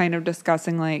all kind of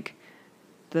discussing like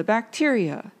the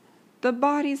bacteria, the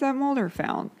bodies that Mulder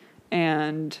found.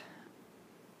 And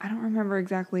I don't remember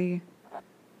exactly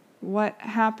what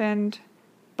happened,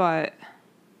 but,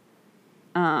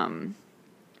 oh,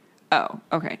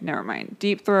 okay, never mind.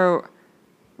 Deep Throat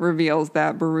reveals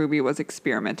that Berube was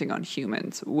experimenting on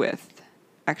humans with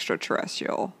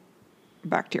extraterrestrial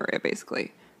bacteria,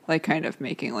 basically. Like, kind of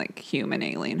making, like,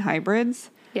 human-alien hybrids.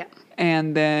 Yeah.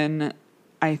 And then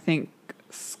I think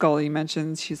Scully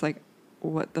mentions, she's like,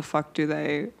 what the fuck do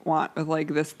they want with, like,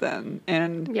 this then?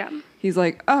 And he's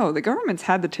like, oh, the government's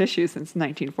had the tissue since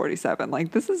 1947.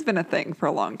 Like, this has been a thing for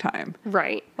a long time.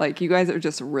 Right. Like, you guys are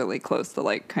just really close to,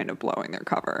 like, kind of blowing their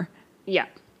cover. Yeah.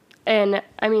 And,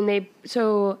 I mean,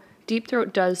 so Deep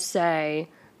Throat does say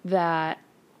that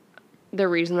the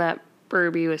reason that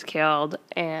Berube was killed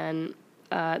and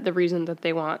the reason that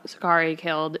they want Sakari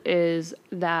killed is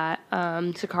that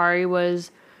Sakari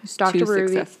was... Dr.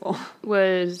 Successful.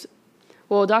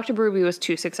 Dr. Berube was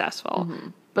too successful. Mm-hmm.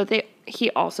 But he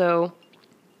also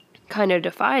kind of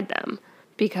defied them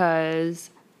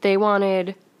because they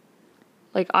wanted...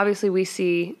 Like, obviously we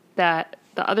see that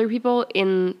the other people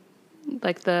in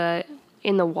the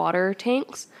water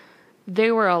tanks,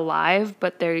 they were alive,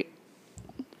 but they're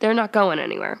not going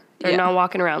anywhere. They're not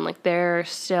walking around. Like, they're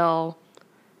still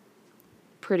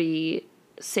pretty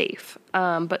safe.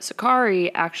 But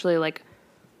Sakari actually, like,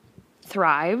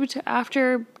 thrived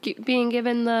after being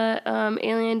given the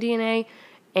alien DNA,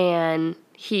 and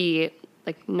he,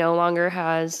 like, no longer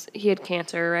he had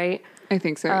cancer, right? I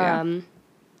think so, yeah.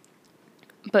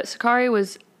 But Sakari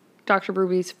was Dr.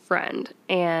 Berube's friend,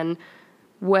 and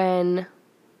when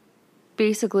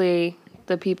basically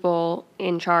the people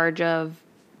in charge of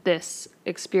this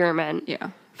experiment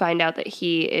find out that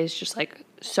he is just, like,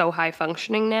 so high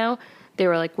functioning now, they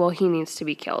were like, well, he needs to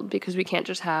be killed because we can't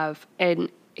just have a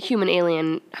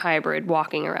human-alien hybrid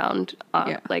walking around,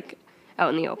 like, out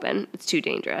in the open. It's too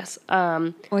dangerous.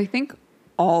 Well, I think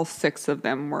all 6 of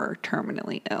them were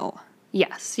terminally ill.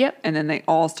 Yes, yep. And then they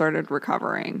all started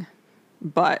recovering,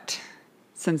 but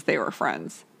since they were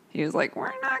friends, he was like,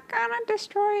 we're not gonna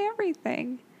destroy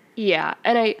everything. Yeah,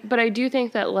 but I do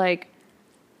think that, like,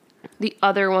 the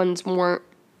other ones weren't,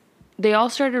 they all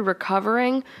started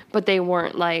recovering, but they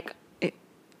weren't, like...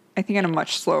 I think at a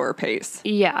much slower pace.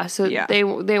 Yeah, so they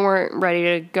weren't ready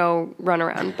to go run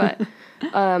around, but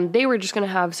they were just going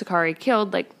to have Sakari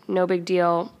killed, like, no big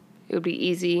deal, it would be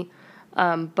easy,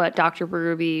 but Dr.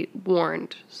 Berube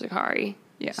warned Sakari.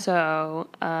 Yeah. So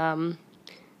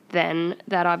then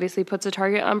that obviously puts a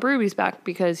target on Berube's back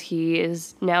because he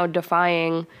is now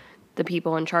defying the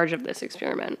people in charge of this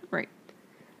experiment. Right.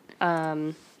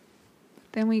 Then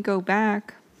we go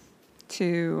back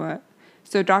to...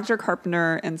 So Dr.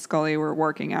 Carpenter and Scully were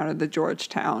working out of the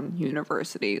Georgetown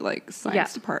University, like,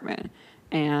 science department.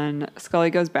 And Scully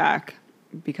goes back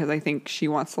because I think she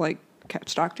wants to, like,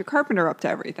 catch Dr. Carpenter up to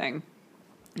everything.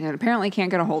 And apparently can't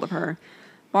get a hold of her.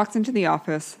 walks into the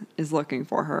office, is looking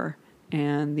for her,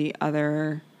 and the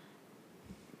other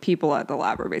people at the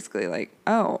lab are basically like,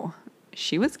 oh,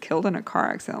 she was killed in a car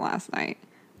accident last night.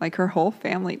 Like, her whole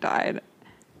family died.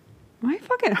 My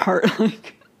fucking heart,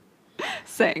 like,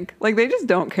 sank. Like, they just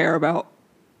don't care about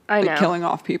killing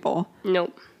off people.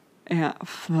 Nope. Yeah.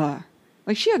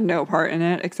 Like, she had no part in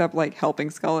it except, like, helping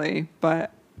Scully,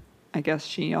 but I guess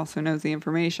she also knows the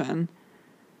information.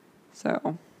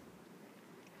 So.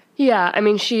 Yeah, I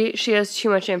mean, she has too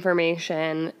much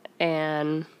information,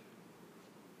 and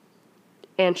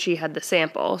she had the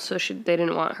sample, so they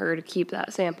didn't want her to keep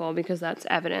that sample because that's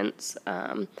evidence.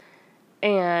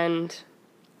 And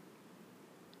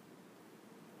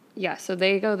yeah, so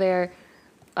they go there,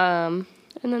 and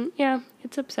then, yeah,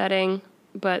 it's upsetting,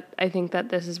 but I think that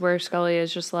this is where Scully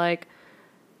is just like,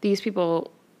 these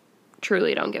people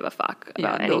truly don't give a fuck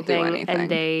about anything, and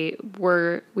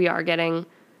we are getting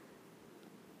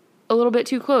a little bit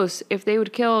too close. If they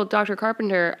would kill Dr.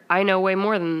 Carpenter, I know way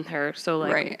more than her, so,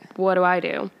 like, what do I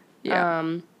do?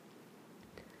 Yeah.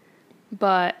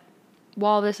 But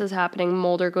while this is happening,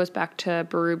 Mulder goes back to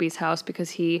Berube house because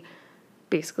he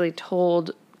basically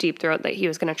told Deep Throat that he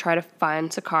was going to try to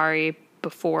find Sakari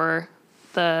before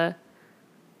I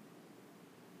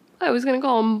was going to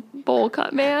call him Bowl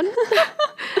Cut Man.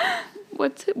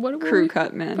 What Crew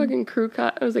Cut Man. Fucking Crew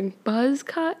Cut. I was like, Buzz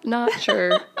Cut? Not sure.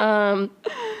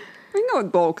 We can go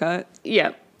with bowl cut.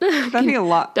 Yeah. That'd be a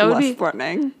lot less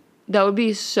threatening. That would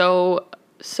be so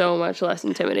much less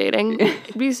intimidating.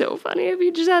 It'd be so funny if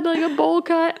you just had like a bowl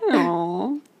cut.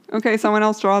 Aww. Okay, someone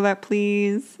else draw that,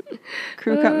 please.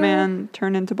 Crew Cut Man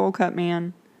turn into Bowl Cut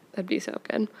Man. That'd be so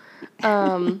good.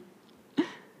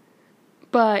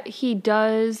 But he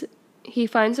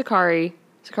finds Sakari.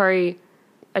 Sakari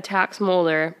attacks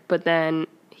Mulder, but then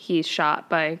he's shot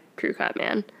by Crew Cut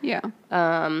Man. Yeah.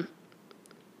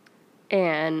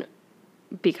 And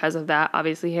because of that,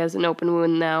 obviously he has an open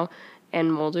wound now,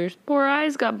 and Mulder's poor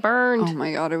eyes got burned. Oh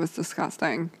my god, it was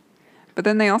disgusting. But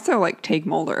then they also, like, take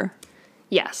Mulder.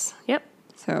 Yes. Yep.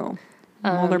 So,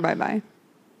 Mulder bye-bye.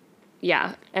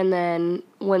 Yeah, and then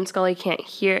when Scully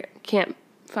can't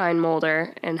find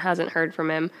Mulder and hasn't heard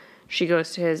from him, she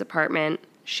goes to his apartment.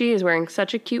 She is wearing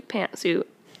such a cute pantsuit.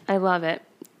 I love it.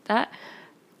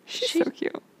 She's so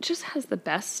cute. Just has the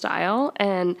best style,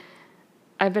 and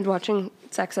I've been watching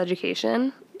Sex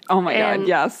Education. Oh my god,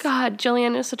 yes. God,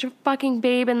 Jillian is such a fucking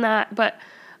babe in that, but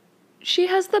she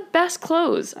has the best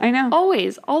clothes. I know.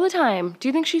 Always, all the time. Do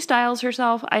you think she styles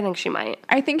herself? I think she might.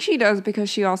 I think she does because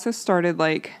she also started,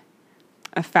 like,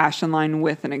 a fashion line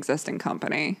with an existing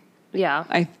company. Yeah.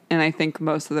 I think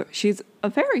she's a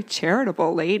very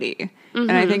charitable lady. Mm-hmm.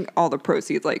 And I think all the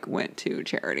proceeds, like, went to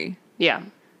charity. Yeah.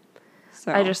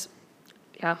 So.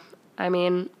 I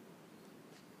mean,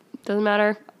 doesn't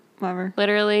matter. Whatever.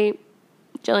 Literally,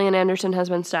 Gillian Anderson has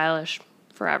been stylish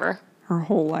forever. Her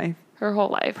whole life.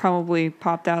 Probably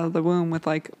popped out of the womb with,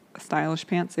 like, a stylish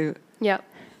pantsuit. Yeah.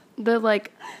 The,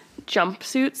 like,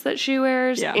 jumpsuits that she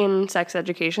wears in Sex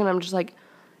Education, I'm just like,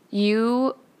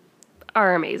 you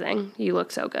are amazing. You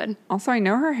look so good. Also, I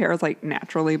know her hair is, like,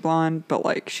 naturally blonde, but,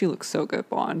 like, she looks so good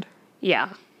blonde.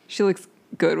 Yeah. She looks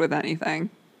good with anything.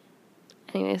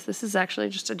 Anyways, this is actually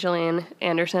just a Gillian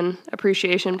Anderson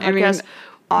appreciation podcast.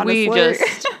 I mean,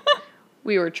 honestly.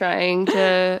 We were trying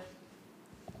to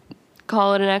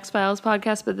call it an X-Files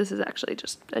podcast, but this is actually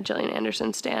just a Gillian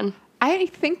Anderson stan. I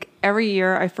think every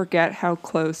year I forget how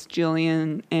close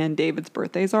Gillian and David's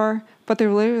birthdays are, but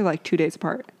they're literally like 2 days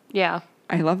apart. Yeah.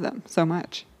 I love them so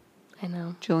much. I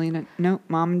know. Gillian,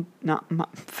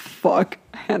 fuck,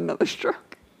 I had another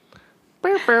stroke.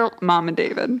 Mom and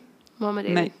David.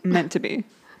 Meant to be.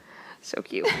 So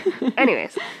cute.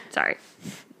 Anyways, sorry.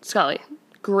 Scully,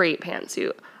 great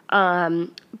pantsuit.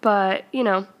 But, you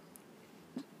know,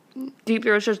 Deep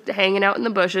Throat's just hanging out in the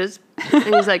bushes.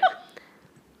 And he's like,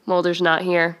 Mulder's not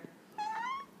here.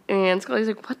 And Scully's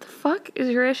like, what the fuck is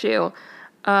your issue?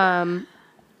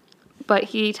 But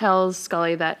he tells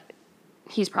Scully that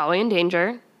he's probably in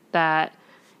danger, that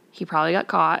he probably got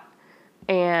caught,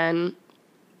 and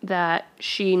that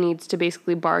she needs to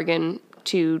basically bargain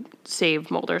to save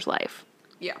Mulder's life.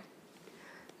 Yeah.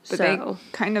 But they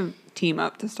kind of team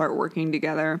up to start working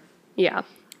together. Yeah.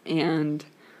 And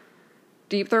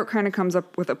Deep Throat kind of comes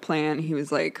up with a plan. He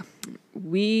was like,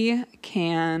 we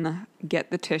can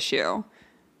get the tissue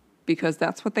because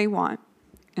that's what they want.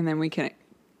 And then we can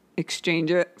exchange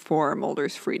it for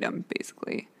Mulder's freedom,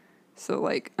 basically. So,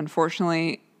 like,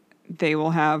 unfortunately, they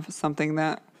will have something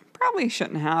that probably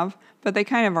shouldn't have, but they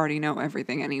kind of already know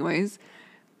everything anyways.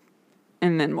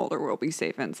 And then Mulder will be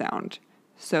safe and sound.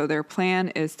 So their plan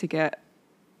is to get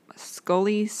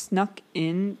Scully snuck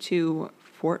into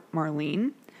Fort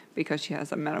Marlene because she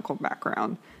has a medical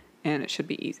background, and it should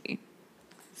be easy.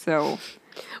 So,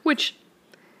 which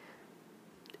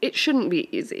it shouldn't be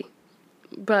easy,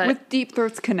 but with Deep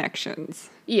Throat's connections,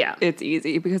 yeah, it's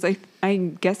easy because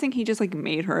I'm guessing he just like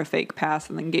made her a fake pass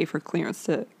and then gave her clearance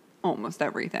to almost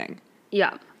everything.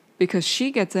 Yeah, because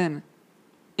she gets in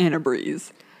a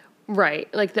breeze.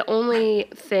 Right. Like, the only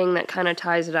thing that kind of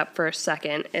ties it up for a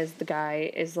second is the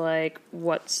guy is like,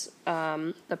 what's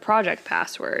the project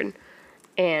password?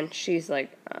 And she's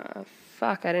like,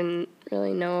 fuck, I didn't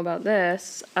really know about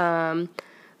this.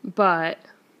 But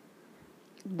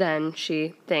then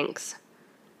she thinks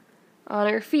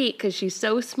on her feet because she's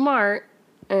so smart.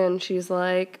 And she's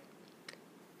like,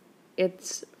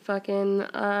 it's fucking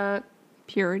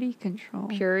Purity control.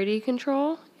 Purity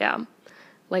control? Yeah.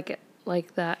 Like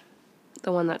that.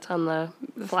 The one that's on the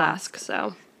flask,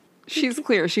 so. She's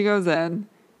clear. She goes in,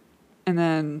 and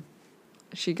then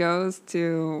she goes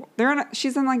to...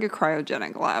 she's in, like, a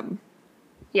cryogenic lab.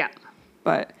 Yeah.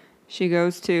 But she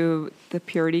goes to the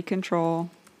purity control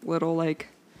little, like,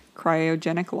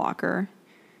 cryogenic locker.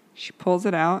 She pulls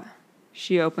it out.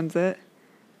 She opens it.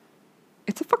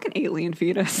 It's a fucking alien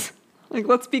fetus. Like,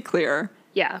 let's be clear.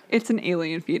 Yeah. It's an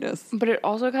alien fetus. But it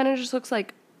also kind of just looks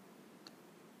like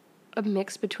a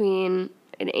mix between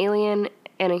an alien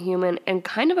and a human and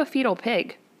kind of a fetal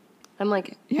pig. I'm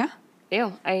like, yeah.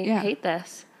 Ew, I hate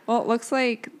this. Well, it looks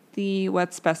like the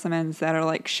wet specimens that are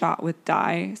like shot with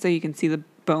dye so you can see the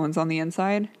bones on the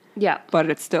inside. Yeah. But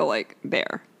it's still like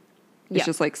there. It's yeah.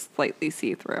 just like slightly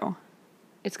see-through.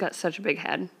 It's got such a big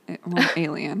head.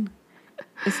 Alien.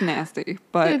 It's nasty,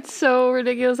 but... It's so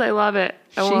ridiculous. I love it.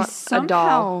 I want a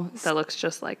doll that looks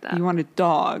just like that. You want a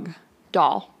dog?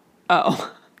 Doll.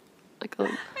 Oh. Like I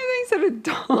think you said a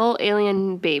doll. Little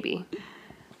alien baby.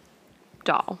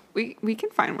 Doll. We can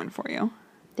find one for you.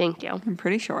 Thank you. I'm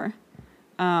pretty sure.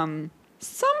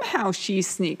 Somehow she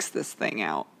sneaks this thing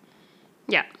out.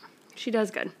 Yeah. She does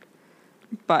good.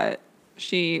 But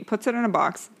she puts it in a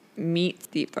box, meets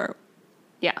Deep Throat.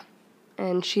 Yeah.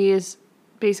 And she is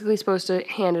basically supposed to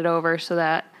hand it over so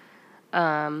that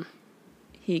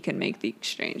he can make the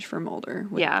exchange for Mulder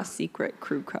with a secret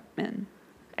crew cutman.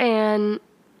 And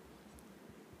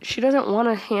she doesn't want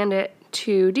to hand it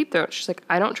to Deep Throat. She's like,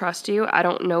 I don't trust you. I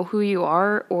don't know who you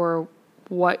are or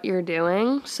what you're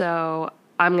doing, so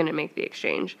I'm going to make the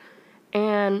exchange.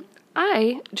 And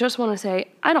I just want to say,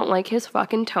 I don't like his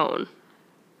fucking tone.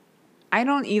 I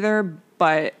don't either,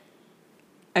 but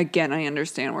again, I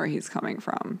understand where he's coming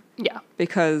from. Yeah.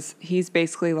 Because he's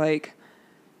basically like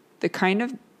the kind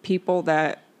of people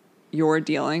that you're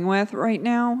dealing with right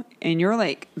now, and you're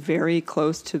like very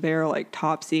close to their like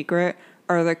top secret,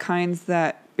 are the kinds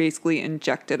that basically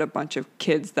injected a bunch of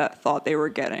kids that thought they were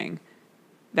getting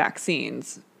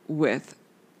vaccines with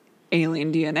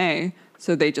alien DNA.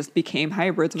 So they just became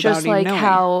hybrids without even knowing. Just like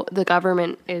how the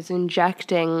government is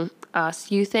injecting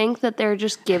us. You think that they're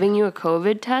just giving you a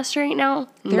COVID test right now?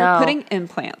 They're putting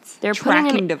implants. They're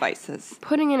tracking devices.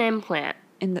 Putting an implant.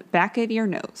 In the back of your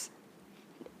nose.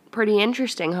 Pretty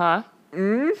interesting, huh?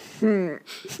 Mm-hmm.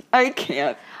 I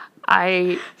can't.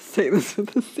 I say this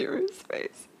with a serious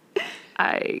face.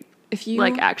 If you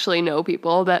like actually know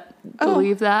people that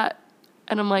believe that,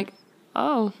 and I'm like,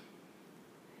 oh,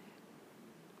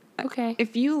 okay.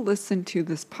 If you listen to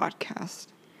this podcast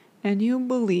and you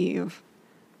believe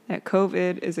that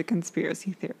COVID is a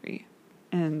conspiracy theory,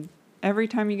 and every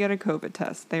time you get a COVID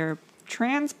test, they're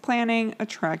transplanting a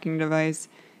tracking device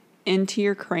into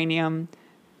your cranium,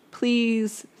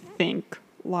 please think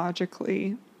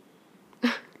logically.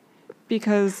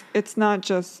 Because it's not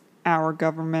just our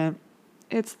government,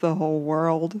 it's the whole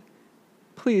world.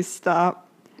 Please stop.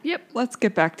 Yep. Let's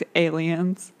get back to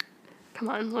aliens. Come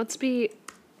on, let's be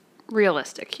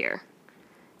realistic here.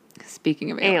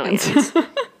 Speaking of aliens.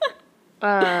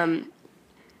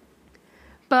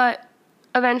 But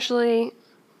eventually,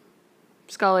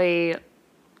 Scully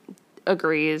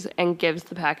agrees and gives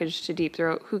the package to Deep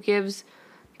Throat, who gives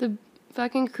the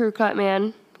fucking crew cut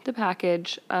man the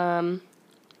package.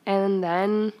 And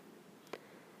then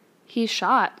he's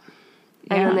shot.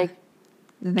 Yeah. And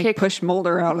then they push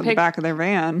Mulder out of the back of their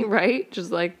van. Right?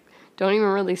 Just like, don't even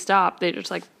really stop. They just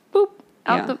like, boop,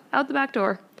 out the back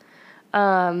door.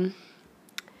 Man,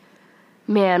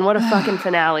 what a fucking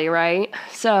finale, right?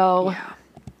 So,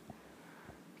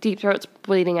 Deep Throat's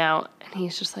bleeding out, and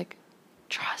he's just like,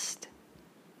 trust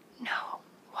no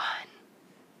one.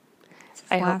 It's his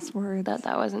last words.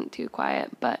 That wasn't too quiet,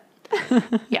 but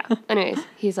yeah. Anyways,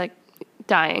 he's like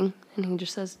dying, and he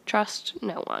just says, trust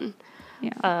no one.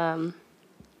 Yeah.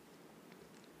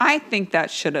 I think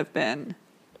that should have been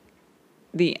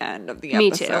the end of the Me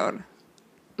episode.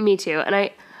 Me too.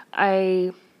 And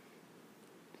I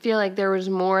feel like there was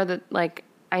more that, like,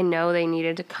 I know they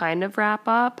needed to kind of wrap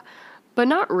up, but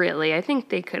not really. I think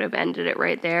they could have ended it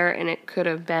right there, and it could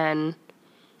have been...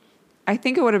 I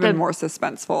think it would have been more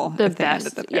suspenseful if they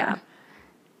ended it there.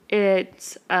 Yeah.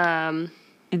 It's...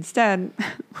 Instead,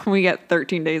 we get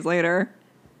 13 days later.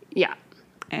 Yeah.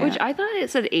 Which I thought it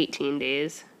said 18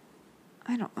 days.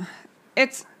 I don't...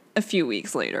 It's a few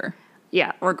weeks later.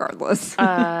 Yeah. Regardless.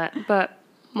 But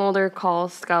Mulder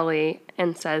calls Scully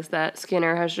and says that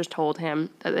Skinner has just told him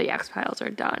that the X-Files are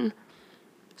done.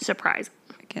 Surprise.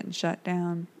 Getting shut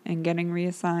down and getting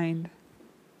reassigned.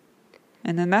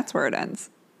 And then that's where it ends.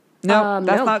 Nope,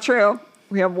 that's not true.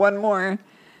 We have one more.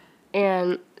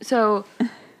 And so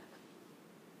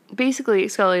basically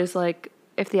Scully is like,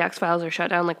 if the X-Files are shut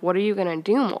down, like, what are you going to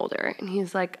do, Mulder? And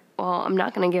he's like, well, I'm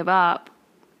not going to give up.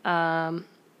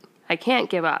 I can't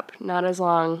give up. Not as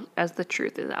long as the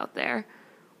truth is out there.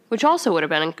 Which also would have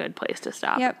been a good place to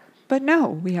stop. Yep. But no,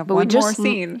 we have one more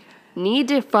scene. Need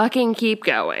to fucking keep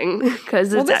going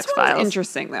because it's X-Files. This one's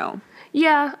interesting, though.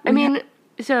 Yeah. I mean,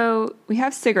 so... We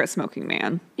have cigarette smoking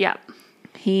man. Yeah.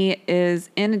 He is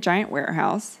in a giant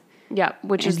warehouse. Yeah,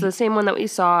 which is the same one that we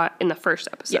saw in the first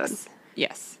episode.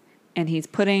 Yes. And he's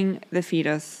putting the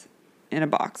fetus in a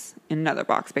box, in another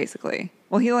box, basically.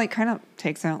 Well, he, like, kind of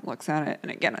takes out, looks at it,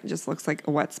 and again, it just looks like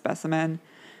a wet specimen,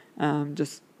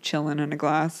 just chilling in a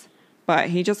glass. But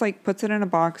he just, like, puts it in a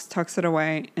box, tucks it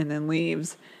away, and then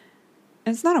leaves.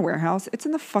 And it's not a warehouse. It's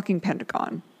in the fucking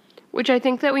Pentagon. Which I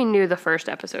think that we knew the first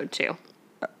episode, too.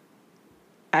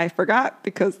 I forgot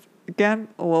because, again,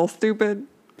 a little stupid.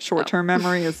 Short-term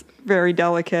memory is very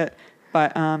delicate.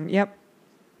 But, yep.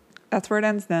 That's where it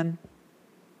ends then.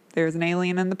 There's an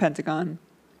alien in the Pentagon.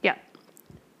 Yeah.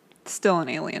 Still an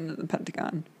alien in the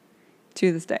Pentagon.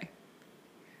 To this day.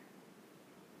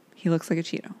 He looks like a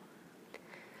Cheeto.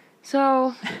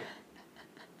 So,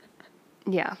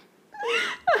 yeah.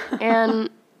 And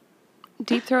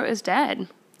Deep Throat is dead.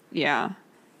 Yeah.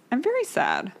 I'm very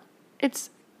sad.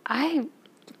 I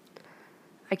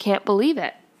can't believe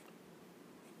it.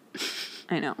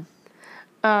 I know.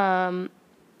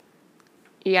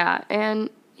 Yeah, and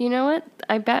you know what?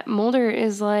 I bet Mulder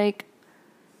is like,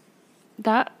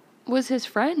 that was his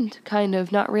friend, kind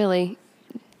of, not really.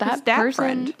 That his dad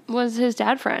person friend. Was his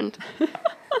dad friend.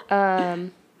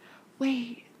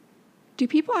 Wait, do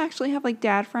people actually have, like,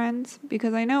 dad friends?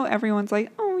 Because I know everyone's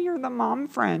like, oh, you're the mom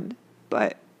friend.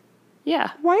 But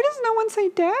yeah. Why does no one say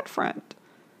dad friend?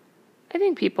 I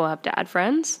think people have dad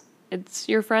friends. It's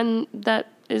your friend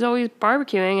that is always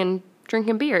barbecuing and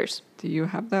drinking beers. Do you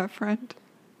have that friend?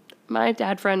 My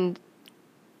dad friend,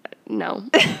 no.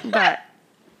 But...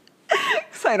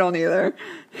 Because I don't either.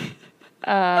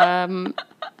 No.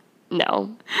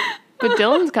 But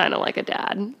Dylan's kind of like a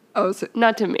dad. Oh, so...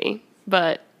 Not to me,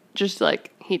 but just,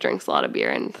 like, he drinks a lot of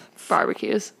beer and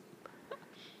barbecues.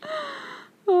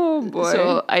 Oh, boy.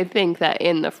 So I think that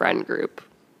in the friend group,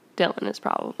 Dylan is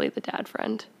probably the dad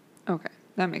friend. Okay,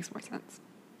 that makes more sense.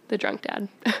 The drunk dad.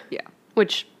 Yeah.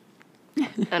 Which,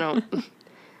 I don't...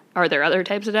 Are there other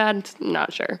types of dads?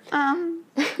 Not sure.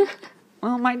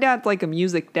 Well, my dad's like a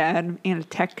music dad and a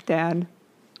tech dad.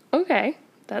 Okay,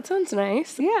 that sounds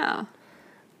nice. Yeah.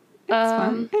 It's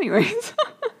fun. Anyways.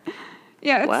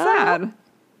 Yeah, it's sad.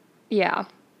 Yeah.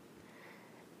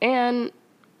 And,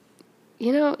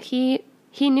 you know, he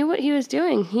knew what he was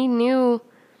doing. He knew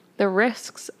the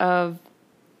risks of...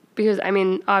 Because, I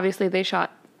mean, obviously they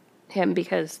shot him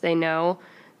because they know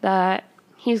that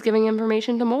he's giving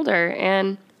information to Mulder.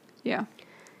 And yeah,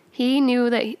 he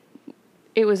knew that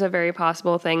it was a very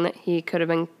possible thing that he'd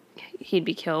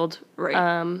be killed.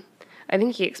 Right. I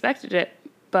think he expected it,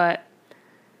 but...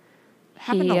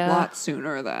 Happened a lot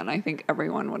sooner than I think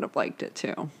everyone would have liked it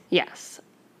too. Yes.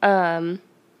 And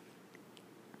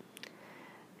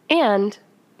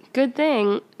good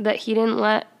thing that he didn't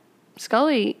let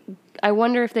Scully... I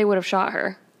wonder if they would have shot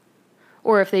her.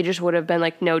 Or if they just would have been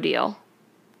like, no deal.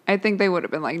 I think they would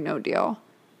have been like, no deal.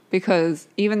 Because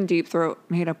even Deep Throat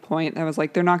made a point that was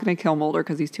like, they're not going to kill Mulder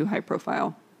because he's too high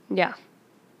profile. Yeah.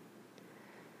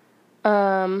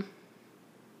 And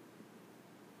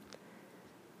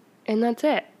that's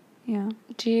it. Yeah.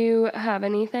 Do you have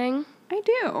anything? I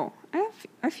do. I have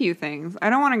a few things. I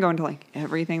don't want to go into like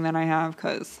everything that I have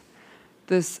because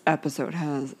this episode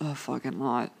has a fucking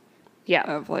lot. Yeah.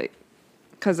 Of like,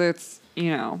 because it's,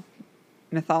 you know,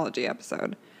 mythology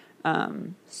episode.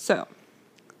 So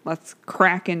let's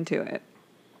crack into it.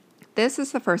 This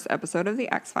is the first episode of the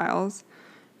X-Files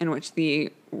in which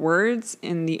the words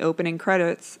in the opening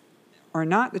credits are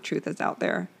not "the truth is out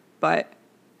there," but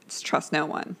it's "trust no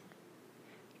one."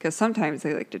 Because sometimes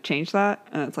they like to change that,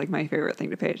 and it's like my favorite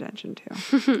thing to pay attention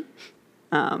to.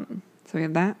 So we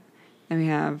have that. And we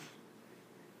have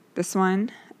this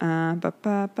one.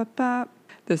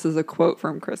 This is a quote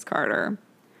from Chris Carter.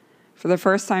 For the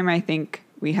first time, I think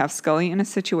we have Scully in a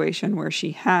situation where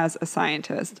she has a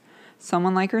scientist,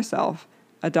 someone like herself,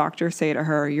 a doctor say to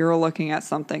her, you're looking at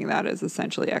something that is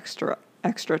essentially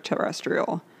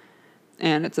extraterrestrial.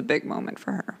 And it's a big moment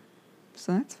for her.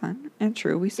 So that's fun and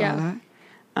true. We saw that.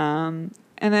 And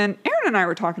then Aaron and I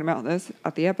were talking about this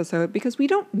at the episode because we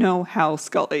don't know how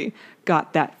Scully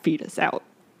got that fetus out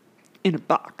in a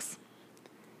box.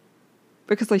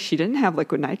 Because, like, she didn't have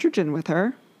liquid nitrogen with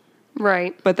her.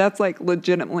 Right. But that's, like,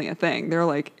 legitimately a thing. They're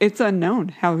like, it's unknown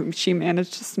how she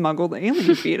managed to smuggle the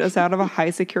alien fetus out of a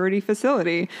high-security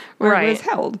facility where it was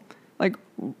held. Like,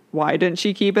 why didn't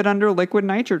she keep it under liquid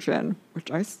nitrogen?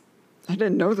 Which I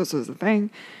didn't know this was a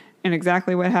thing. And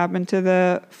exactly what happened to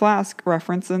the Flask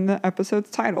reference in the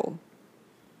episode's title.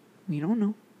 We don't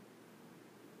know.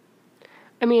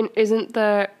 I mean, isn't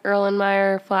the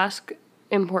Erlenmeyer Flask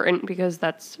important because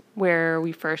that's where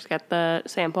we first get the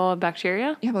sample of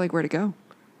bacteria? Yeah, but like where'd it go?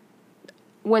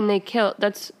 When they killed,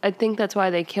 I think that's why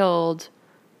they killed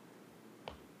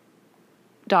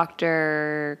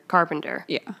Dr. Carpenter.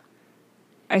 Yeah.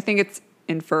 I think it's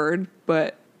inferred,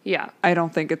 but yeah, I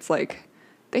don't think it's like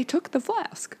they took the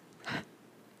flask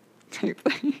type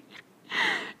thing.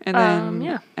 And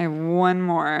then I have one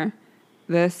more.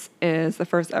 This is the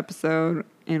first episode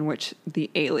in which the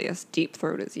alias Deep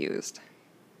Throat is used.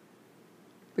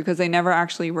 Because they never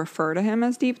actually refer to him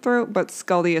as Deep Throat, but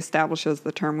Scully establishes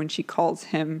the term when she calls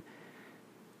him.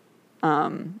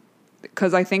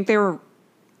 Because I think they were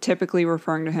typically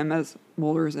referring to him as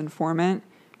Mulder's informant,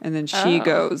 and then she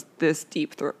goes, this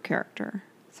Deep Throat character.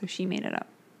 So she made it up.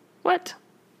 What?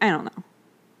 I don't know.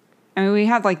 I mean, we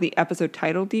have like the episode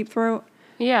title Deep Throat.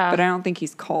 Yeah. But I don't think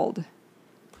he's called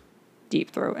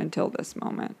Deep Throat until this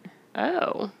moment.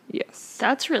 Oh. Yes.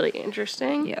 That's really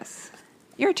interesting. Yes.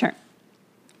 Your turn.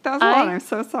 That was a lot. I'm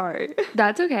so sorry.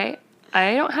 That's okay.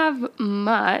 I don't have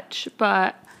much,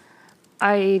 but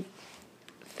I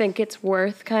think it's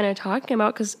worth kind of talking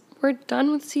about because we're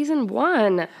done with season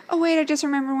 1. Oh, wait. I just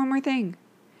remembered one more thing.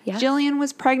 Yes. Jillian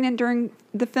was pregnant during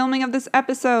the filming of this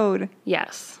episode.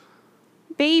 Yes.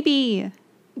 Baby.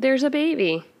 There's a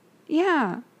baby.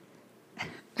 Yeah.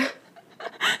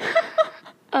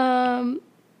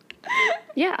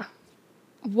 Yeah.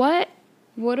 What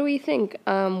do we think?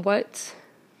 What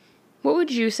would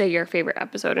you say your favorite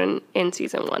episode in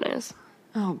season 1 is?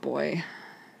 Oh, boy.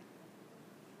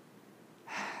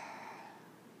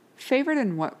 Favorite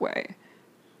in what way?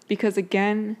 Because,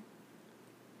 again,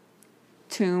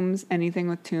 Toombs, anything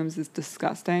with Toombs is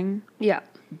disgusting. Yeah.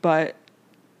 But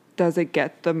does it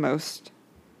get the most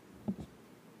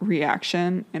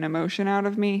reaction and emotion out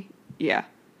of me? Yeah.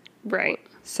 Right.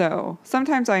 So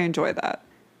sometimes I enjoy that.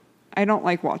 I don't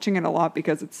like watching it a lot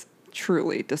because it's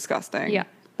truly disgusting. Yeah.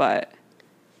 But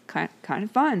kind of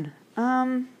fun.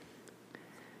 I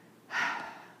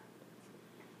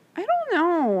don't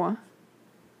know.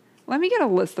 Let me get a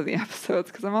list of the episodes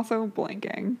because I'm also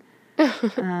blanking.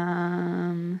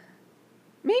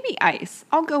 Maybe Ice.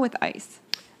 I'll go with Ice.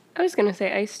 I was going to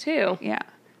say Ice too. Yeah.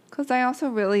 Because I also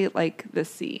really like the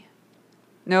sea.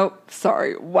 Nope.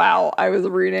 Sorry. Wow. I was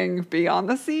reading Beyond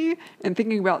the Sea and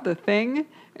thinking about The Thing,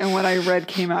 and what I read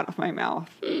came out of my mouth.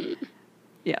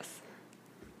 Yes.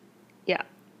 Yeah.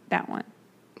 That one.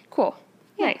 Cool.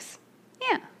 Yeah. Nice.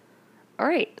 Yeah. All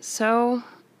right. So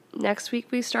next week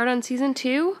we start on season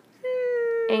 2.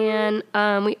 And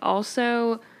we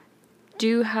also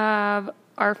do have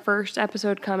our first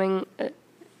episode coming.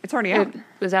 It's already out. It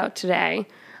was out today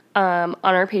on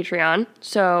our Patreon.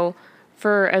 So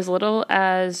for as little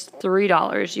as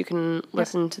 $3, you can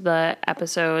listen to the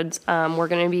episodes. We're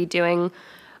going to be doing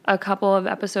a couple of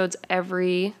episodes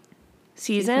every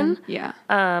season. Yeah.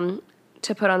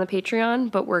 To put on the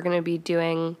Patreon, but we're going to be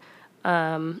doing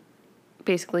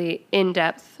basically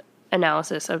in-depth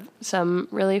analysis of some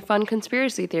really fun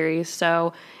conspiracy theories.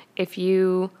 So if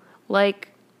you like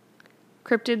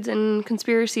cryptids and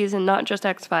conspiracies and not just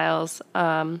X-Files,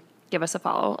 give us a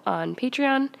follow on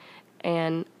Patreon.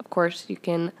 And, of course, you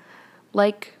can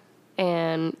like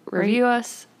and review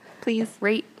us. Please.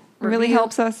 Rate, It really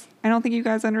helps us. I don't think you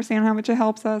guys understand how much it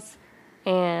helps us.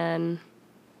 And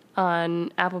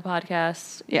on Apple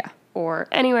Podcasts. Yeah. Or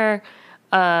anywhere.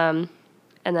 And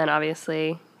then,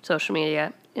 obviously, social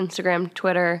media. Instagram,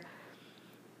 Twitter.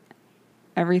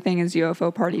 Everything is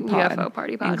UFO Party Pod. UFO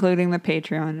Party Pod. Including the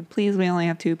Patreon. Please, we only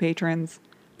have 2 patrons.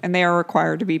 And they are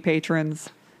required to be patrons.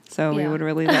 So we would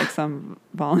really like some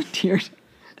volunteered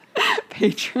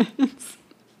patrons.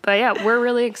 But yeah, we're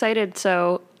really excited.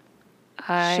 So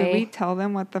should we tell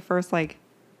them what the first like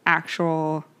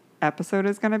actual episode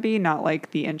is going to be, not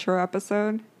like the intro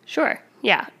episode? Sure.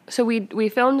 Yeah. So we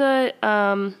filmed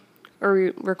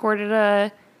we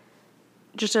recorded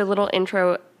just a little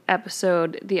intro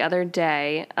episode the other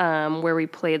day where we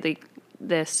played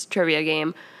this trivia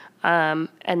game. And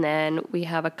then we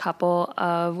have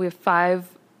we have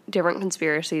 5 different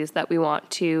conspiracies that we want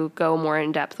to go more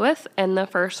in depth with. And the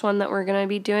first one that we're going to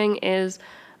be doing is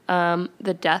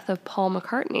the death of Paul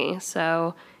McCartney.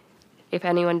 So if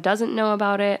anyone doesn't know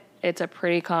about it, it's a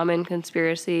pretty common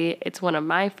conspiracy. It's one of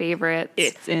my favorites.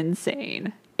 It's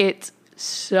insane. It's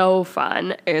so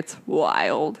fun. It's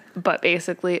wild. But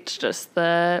basically, it's just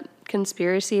the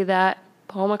conspiracy that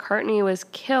Paul McCartney was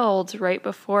killed right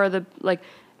before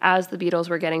as the Beatles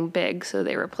were getting big, so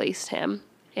they replaced him.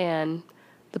 And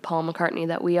the Paul McCartney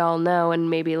that we all know and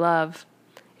maybe love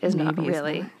is not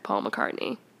really Paul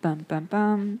McCartney. Bum, bum,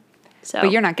 bum. So,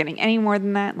 but you're not getting any more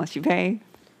than that unless you pay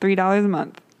 $3 a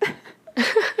month.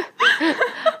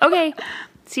 Okay.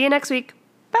 See you next week.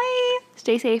 Bye.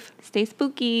 Stay safe. Stay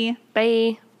spooky.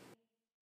 Bye.